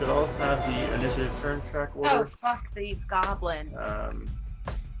 You should all have the initiative turn track Oh, order. fuck these goblins. And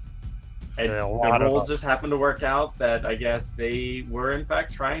Yeah, a the lot of rolls us. just happened to work out that I guess they were in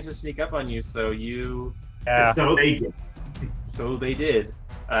fact trying to sneak up on you, so Yeah. So they did. did.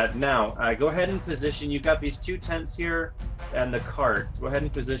 Now, go ahead and position. You've got these 2 tents here and the cart. Go ahead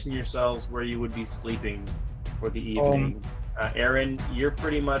and position yourselves where you would be sleeping for the evening. Aaron, you're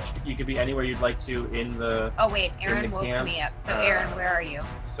pretty much, you could be anywhere you'd like to in the, Oh, wait, Aaron the woke camp, me up. So, Aaron, where are you?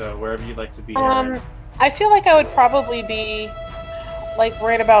 so wherever you'd like to be. Aaron. I feel like I would probably be like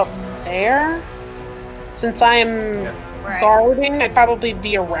right about there. Since I'm Where guarding, I'd probably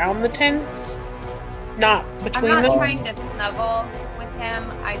be around the tents, not I'm between not them. trying to snuggle with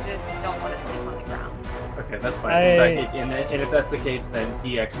him. I just don't want to sleep on the ground. Okay, that's fine. I- And if that's the case, then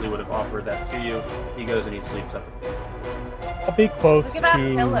he actually would have offered that to you. He goes and he sleeps up. I'll be close Look at that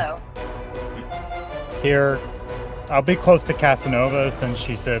to pillow. here. I'll be close to Casanova since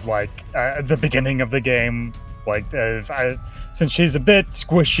she said, like, at the beginning of the game, like, since she's a bit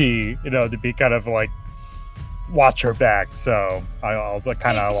squishy, you know, to be kind of like, watch her back. So I'll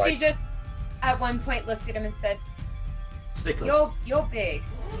kind of She like. just, at one point, looked at him and said, Stay close. You're big.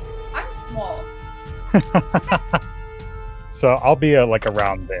 I'm small. So I'll be like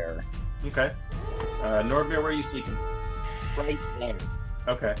around there. Okay. Nordmir, where are you sleeping? Right there.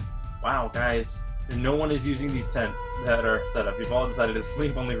 Okay. Wow, guys. No one is using these tents that are set up. You've all decided to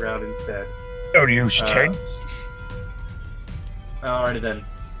sleep on the ground instead. Don't use tents. Alrighty then.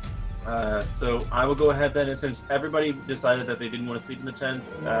 So I will go ahead then, and since everybody decided that they didn't want to sleep in the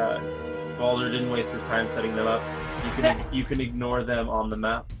tents, Baldur didn't waste his time setting them up. You can ignore them on the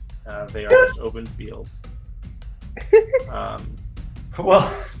map. They are just open fields.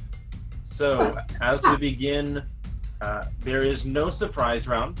 Well, So as we begin, there is no surprise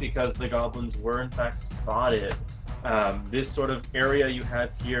round because the goblins were in fact spotted. This sort of area you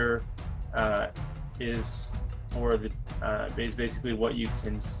have here is for the is basically what you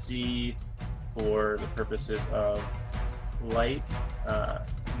can see for the purposes of light.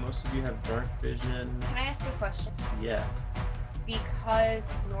 Most of you have dark vision. Can I ask a question? Yes.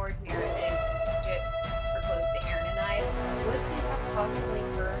 Because Nordmir is just close to Aaron and I, would we have possibly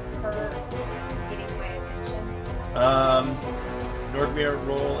heard her getting my attention? Nordmir,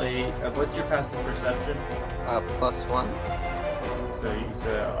 roll a. What's your passive perception? +1. So you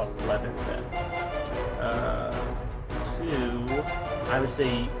said 11 then. 2. I would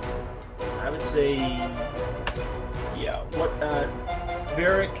say. Yeah. What?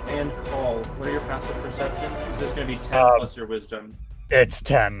 Varric and Call. What are your passive perception? Is this going to be 10 plus your wisdom? It's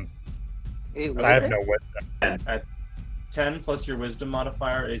 10. What I is have it? no wisdom. 10 plus your wisdom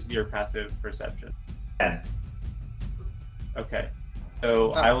modifier is your passive perception. 10. Okay.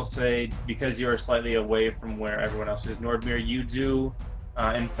 So I will say, because you are slightly away from where everyone else is, Nordmir, you do,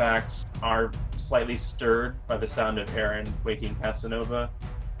 in fact, are slightly stirred by the sound of Aaron waking Casanova,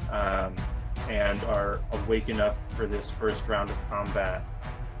 and are awake enough for this first round of combat.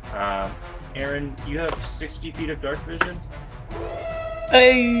 Aaron, you have 60 feet of dark vision?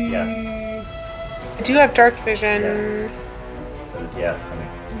 Yes. I do have dark vision. Yes. Yes, honey.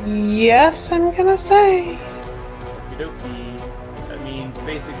 Yes, I'm gonna say. Okie-dokie. That means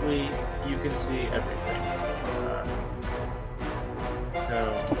basically you can see everything.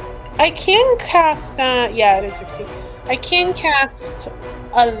 So I can cast. Yeah, it is 60. I can cast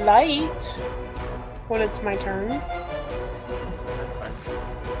a light when it's my turn. that's fine.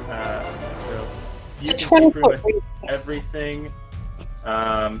 So you It's a can see 20 pretty foot much radius. everything.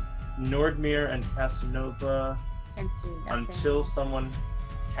 Nordmir and Casanova, Can see nothing. until someone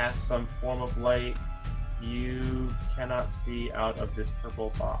casts some form of light, you cannot see out of this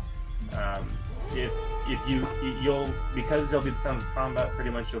purple box. If you'll, because there'll be the sounds of combat,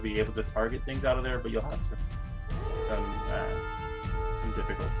 pretty much you'll be able to target things out of there, but you'll have some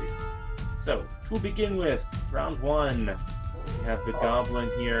difficulty. So to begin with, round 1, we have the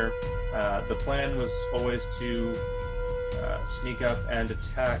goblin here. The plan was always to sneak up and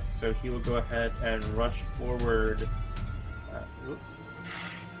attack, so he will go ahead and rush forward.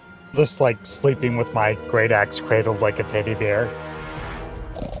 Just like sleeping with my great axe cradled like a teddy bear.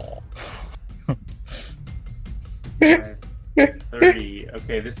 30.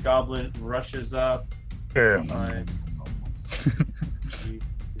 Okay, this goblin rushes up. 5,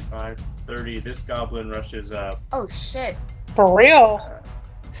 30. This goblin rushes up. Oh shit. For real?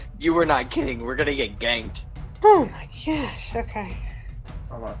 You were not kidding. We're gonna get ganked. Oh my gosh. Okay.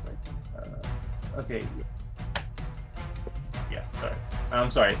 Hold on a second. Okay. Yeah, sorry. I'm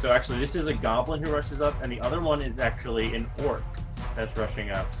sorry. So actually, this is a goblin who rushes up, and the other one is actually an orc that's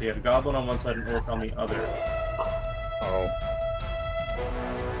rushing up. So you have a goblin on one side and an orc on the other. Oh.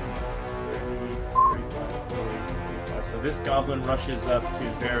 35. So this goblin rushes up to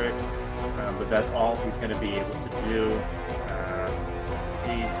Varric, but that's all he's going to be able to do.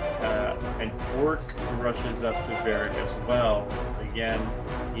 An orc rushes up to Varric as well. Again,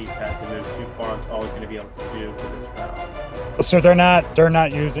 he has to move too far. That's all he's going to be able to do for this round. So they're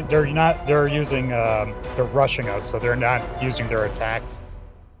rushing us, so they're not using their attacks.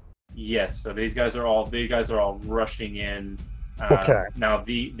 Yes, so these guys are all rushing in. Okay. Now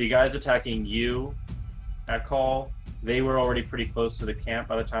the guys attacking you at Call, they were already pretty close to the camp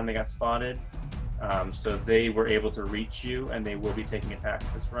by the time they got spotted. So they were able to reach you, and they will be taking attacks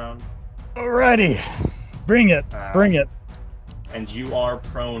this round. Alrighty. Bring it. Bring it. And you are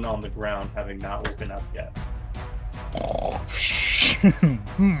prone on the ground, having not woken up yet.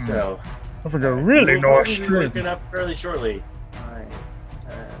 So I forgot really you'll no probably be strength. waking up fairly shortly. 9,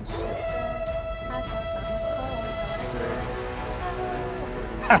 10,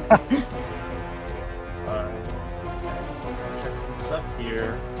 check some stuff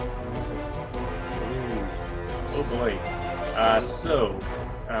here. Ooh. Oh boy.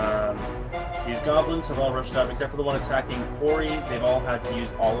 These goblins have all rushed up, except for the one attacking Corey. They've all had to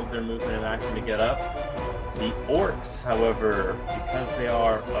use all of their movement and action to get up. The orcs, however, because they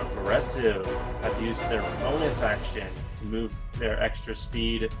are aggressive, have used their bonus action to move their extra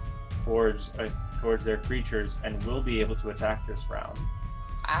speed towards their creatures and will be able to attack this round.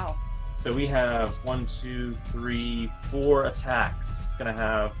 Ow. So we have 1, 2, 3, 4 attacks. Gonna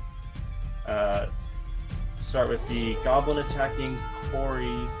have start with the goblin attacking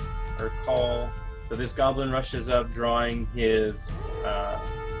Corey or Call. So this goblin rushes up, drawing his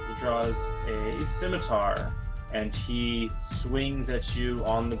he draws a scimitar, and he swings at you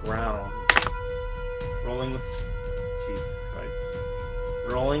on the ground. Rolling with Jesus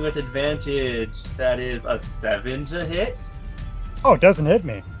Christ. Rolling with advantage. That is a 7 to hit. Oh, it doesn't hit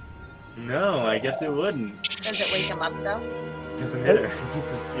me. No, I guess it wouldn't. Does it wake him up though? Doesn't hit her. You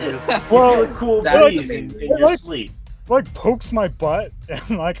just Well, feel a cool that breeze is in your sleep. Like pokes my butt,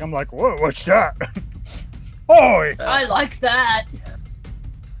 and I'm like, whoa, what's that? Oi! I like that.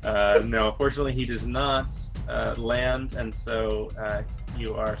 No, unfortunately, he does not land, and so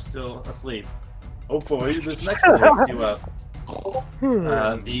you are still asleep. Hopefully, this next one wakes you up.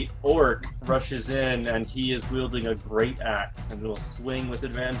 The orc rushes in, and he is wielding a great axe, and will swing with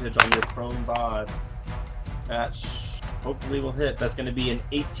advantage on your prone bod. That hopefully will hit. That's going to be an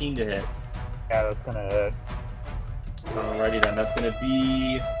 18 to hit. Yeah, that's gonna hit. Alrighty then, that's going to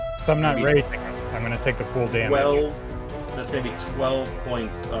be So I'm not raging. I'm gonna take the full damage. 12. That's going to be 12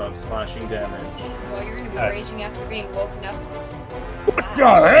 points of slashing damage. Well, you're gonna be Alright. raging after being woken up. What the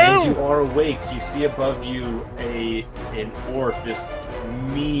And hell? you are awake. You see above you an orc, this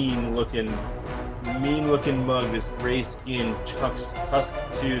mean-looking mug, this gray-skinned,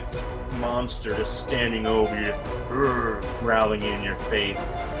 tusk-toothed monster just standing over you, growling in your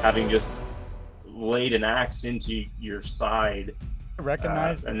face, having just laid an axe into your side. I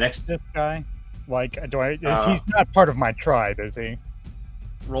recognize and next, this guy. Like, he's not part of my tribe, is he?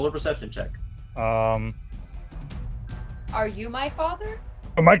 roll a perception check. Are you my father?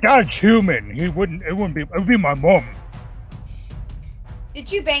 Oh my God, it's human. It wouldn't be. It would be my mom. Did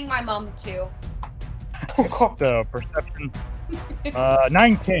you bang my mom too? So perception.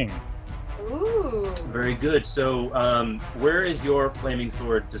 19. Ooh. Very good. So, where is your flaming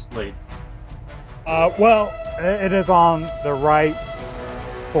sword displayed? Well, it is on the right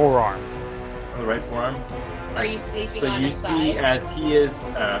forearm. On the right forearm? Are you sleeping So on you his see, side? as he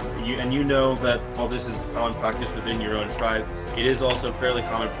is, you know that while this is common practice within your own tribe, it is also fairly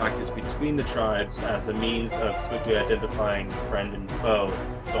common practice between the tribes as a means of quickly identifying friend and foe.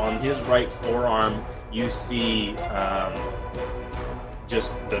 So on his right forearm, you see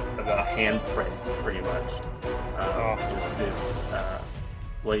just the handprint, pretty much. Just this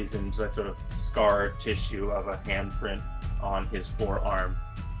blazoned, sort of scar tissue of a handprint on his forearm.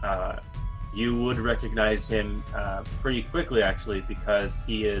 You would recognize him pretty quickly, actually, because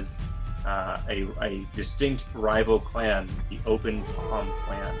he is a distinct rival clan, the Open Palm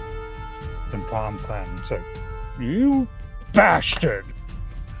Clan. Open Palm Clan. So, you bastard!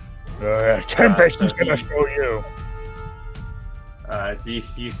 Tempest is gonna show you. As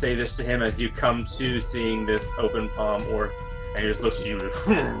you say this to him, as you come to seeing this Open Palm orc, and he just looks at you,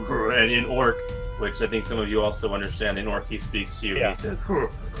 and in orc, which I think some of you also understand, in orc he speaks to you, and he says,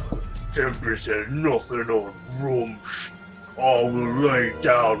 Tempest has nothing on Grumsh. I will lay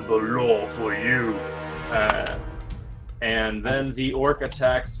down the law for you. And then the orc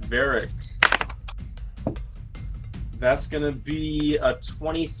attacks Varric. That's gonna be a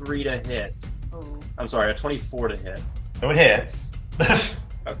 23 to hit. Ooh. I'm sorry, a 24 to hit. So it hits.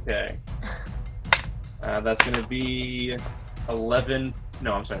 Okay. That's gonna be 11.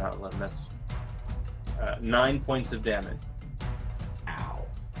 No, I'm sorry, not 11. That's 9 points of damage.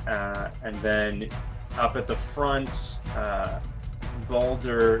 And then up at the front,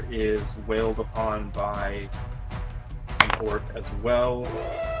 Balder is wailed upon by an orc as well.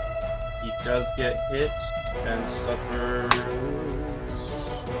 He does get hit and suffers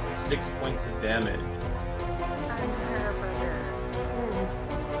 6 points of damage.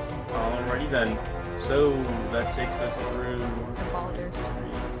 Alrighty then. So that takes us through To Baldur's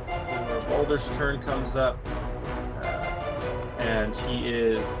turn. Balder's turn comes up. And he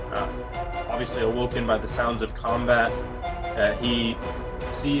is obviously awoken by the sounds of combat. He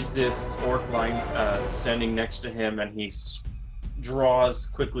sees this orc line standing next to him, and he draws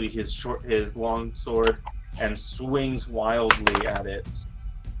quickly his long sword and swings wildly at it.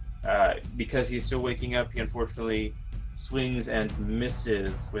 Because he's still waking up, he unfortunately swings and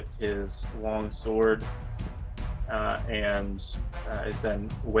misses with his long sword, and is then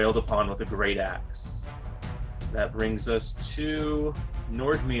wailed upon with a great axe. That brings us to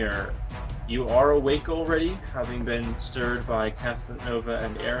Nordmir. You are awake already, having been stirred by Casanova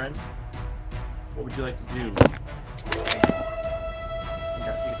and Aaron. What would you like to do?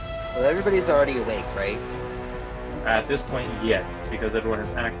 Well, everybody's already awake, right? At this point, yes, because everyone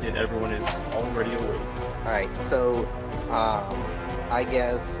has acted, everyone is already awake. Alright, so I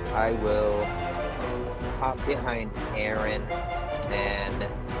guess I will hop behind Aaron and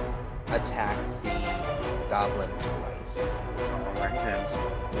attack the goblin twice. Alright, then, so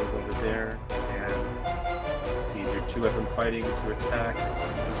move over there, and use your 2-weapon fighting to attack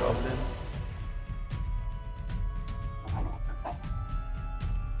the goblin.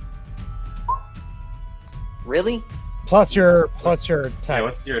 Really? Plus your Yeah, attack.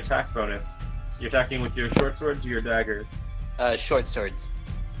 what's your attack bonus? You're attacking with your short swords or your daggers? Short swords.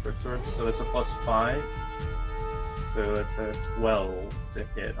 Short swords, so that's a +5. So that's a 12 to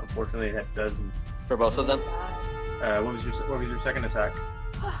hit. Unfortunately, that doesn't. For both of them? What was your second attack?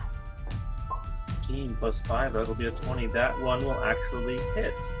 15 + 5, that'll be a 20. That one will actually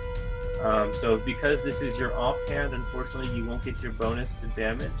hit. So because this is your offhand, unfortunately, you won't get your bonus to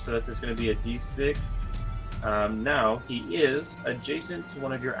damage. So that's just going to be a d6 Now, he is adjacent to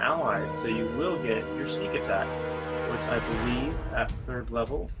one of your allies, so you will get your sneak attack, which I believe at 3rd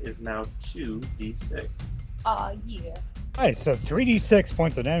level is now 2d6. Yeah. Nice, so 3d6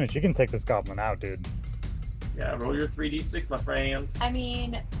 points of damage. You can take this goblin out, dude. Yeah, roll your 3d6, my friend. I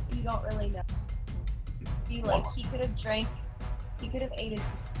mean, you don't really know. He could have drank. He could have ate his.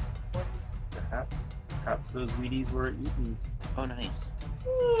 Perhaps those Wheaties were eaten. Oh, nice.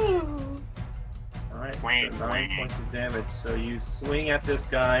 Alright, so 9 points of damage. So you swing at this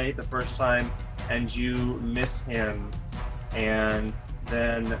guy the first time, and you miss him. And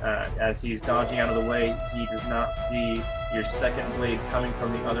then, as he's dodging out of the way, he does not see your second blade coming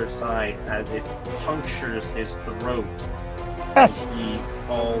from the other side as it punctures his throat. Yes! He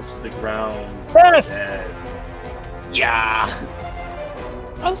falls to the ground Yes! dead. Yeah.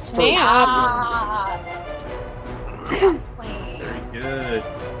 Oh, snap. Yes, queen. Very good.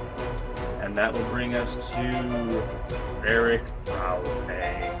 And that will bring us to Eric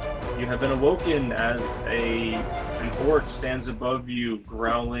Rowley. You have been awoken as an orc stands above you,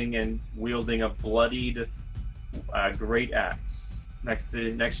 growling and wielding a bloodied great axe. Next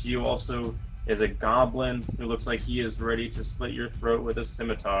to you also is a goblin who looks like he is ready to slit your throat with a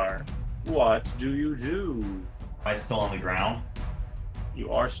scimitar. What do you do? Am I still on the ground?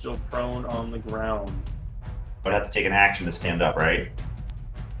 You are still prone on the ground. I'd have to take an action to stand up, right?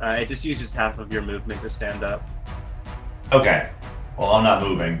 It just uses half of your movement to stand up. Okay. Well, I'm not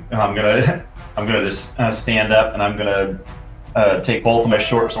moving. I'm gonna just stand up, and I'm gonna take both of my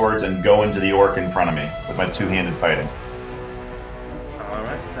short swords and go into the orc in front of me with my two-handed fighting. All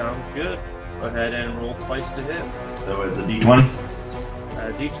right, sounds good. Go ahead and roll twice to hit. So it's a d20.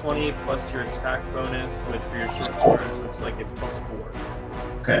 D20 plus your attack bonus, which for your short swords looks like it's +4.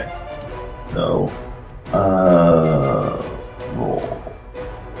 Okay. So, roll.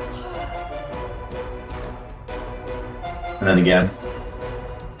 And then again.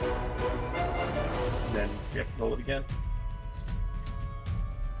 And then you have to roll it again.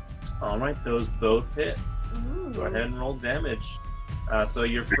 All right, those both hit. Go ahead and roll damage. So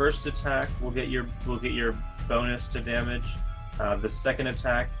your first attack will get your bonus to damage. The second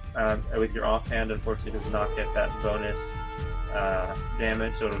attack with your offhand, unfortunately, does not get that bonus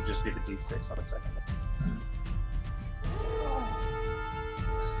damage, so it'll just be the d6 on the second one.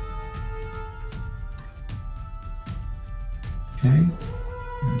 Okay.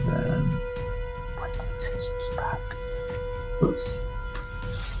 And then. Oops.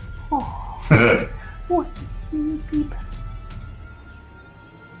 What a sleepy baby.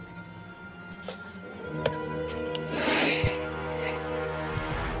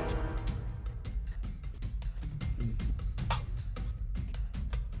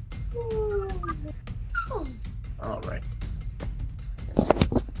 All right.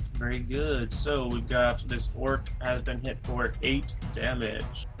 Very good. So we've got this orc has been hit for 8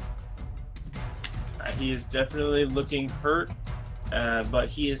 damage. He is definitely looking hurt, but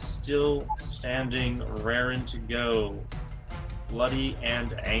he is still standing, raring to go, bloody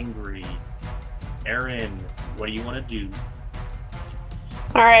and angry. Aaron, what do you want to do?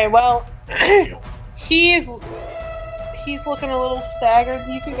 All right. Well, he's looking a little staggered.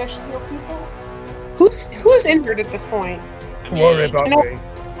 You think I should heal people? Who's injured at this point? Worry about me.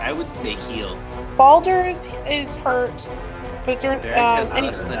 I would say heal. Baldur's is hurt. But is there Barrett has any?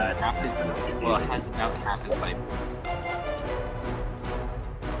 less than half his, well, has about half his life.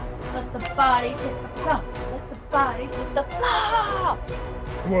 Let the bodies hit the floor. Let the bodies hit the floor.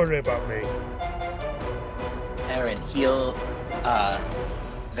 Worry about me. Aaron, heal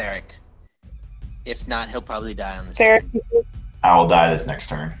Varric. If not, he'll probably die on this Varric. turn. I will die this next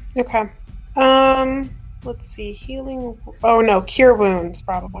turn. Okay. Let's see. Healing. Oh no, cure wounds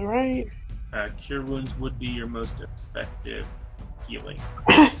probably, right? Cure wounds would be your most effective healing.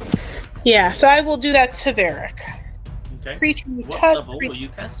 Yeah. So I will do that to Varric. Okay. Creature you What touch. level will you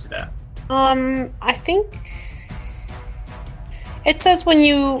cast it at? I think it says when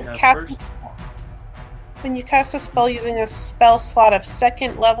you cast a spell using a spell slot of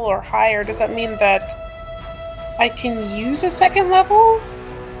 2nd level or higher. Does that mean that I can use a 2nd level?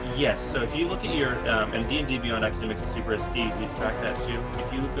 Yes, so if you look at your, and D&D Beyond actually makes it super easy to track that too.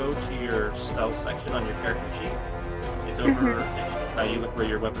 If you go to your spell section on your character sheet, it's over, you look where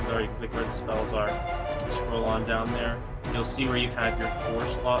your weapons are, you click where the spells are, you scroll on down there, you'll see where you have your 4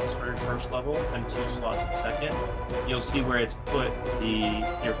 slots for your 1st level and 2 slots at 2nd. You'll see where it's put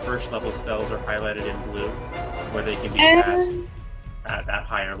your 1st level spells are highlighted in blue, where they can be cast at that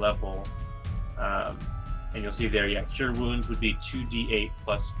higher level. And you'll see there, Cure Wounds would be 2d8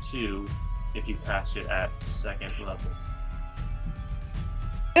 plus 2 if you cast it at 2nd level.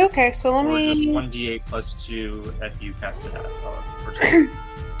 Okay, so let Or just me. 1d8 plus 2 if you cast it for 2.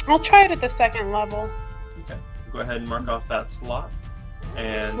 I'll try it at the second level. Okay. Go ahead and mark off that slot.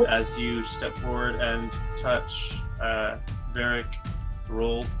 And as you step forward and touch Varric,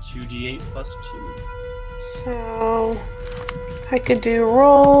 roll 2d8 plus 2. So I could do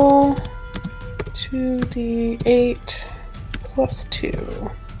roll 2d8 plus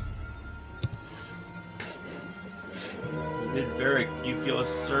 2. With Varric, you feel a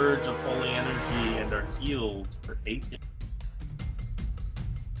surge of holy energy and are healed for 8 minutes.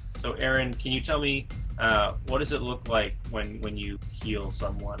 So Aaron, can you tell me what does it look like when you heal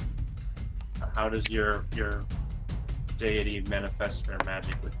someone? How does your deity manifest their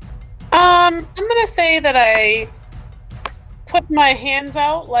magic with you? I'm gonna say that I put my hands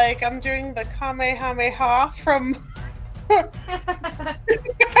out like I'm doing the Kamehameha from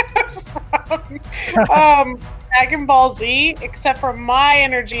Dragon Ball Z, except for my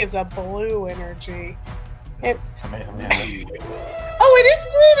energy is a blue energy. Oh, it is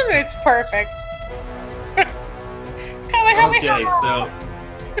blue, and it's perfect. Okay, so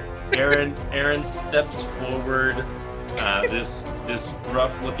Aaron steps forward, this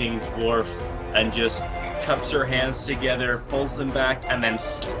rough-looking dwarf, and just cups her hands together, pulls them back, and then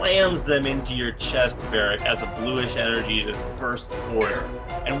slams them into your chest, Varric, as a bluish energy just bursts forth.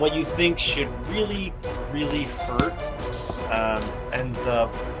 And what you think should really, really hurt ends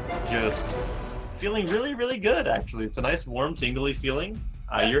up just feeling really, really good, actually. It's a nice, warm, tingly feeling.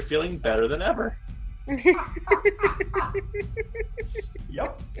 You're feeling better than ever.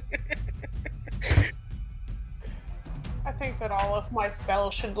 Yep. I think that all of my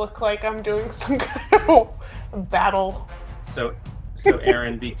spells should look like I'm doing some kind of battle. So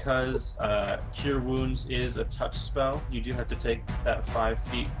Aaron, because Cure Wounds is a touch spell, you do have to take that 5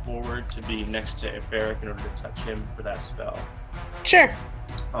 feet forward to be next to Varric in order to touch him for that spell. Sure.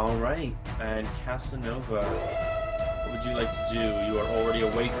 All right, and Casanova, what would you like to do? You are already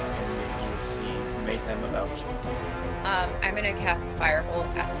awake and you see mayhem about you. I'm gonna cast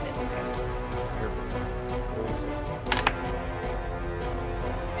Firebolt at this guy.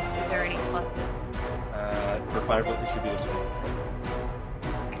 Is there any pluses? For Firebolt, it should be this one.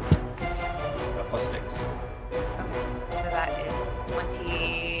 Plus 6. Okay, so that is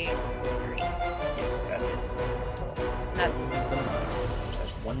 23. Yes, that is. That's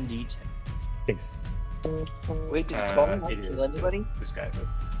 1d10. Thanks. Wait, did Call not it kill is. anybody? This guy, but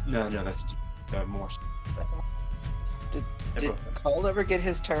no, that's more. Did Call ever get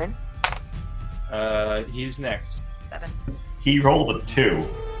his turn? He's next. 7. He rolled a 2.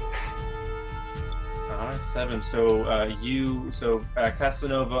 7. So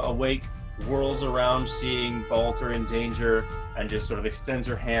Casanova, awake, whirls around, seeing Balter in danger, and just sort of extends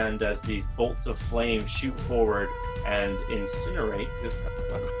her hand as these bolts of flame shoot forward and incinerate this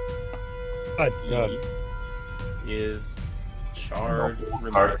guy. He is charred.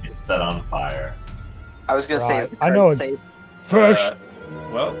 Heart gets set on fire. I was gonna say, is the I know card it's- safe? First,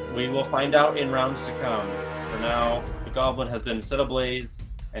 Well, we will find out in rounds to come. For now, the goblin has been set ablaze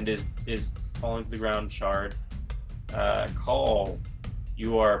and is falling to the ground charred. Call,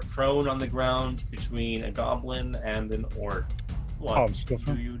 you are prone on the ground between a goblin and an orc. What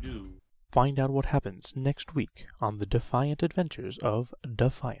do you do? Find out what happens next week on the Defiant Adventures of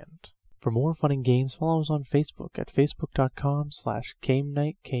Defiant. For more fun and games, follow us on Facebook at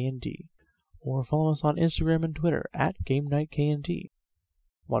facebook.com/GameNightKND, or follow us on Instagram and Twitter at GameNightKND.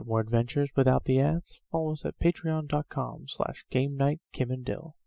 Want more adventures without the ads? Follow us at patreon.com/GameNightKimandDill.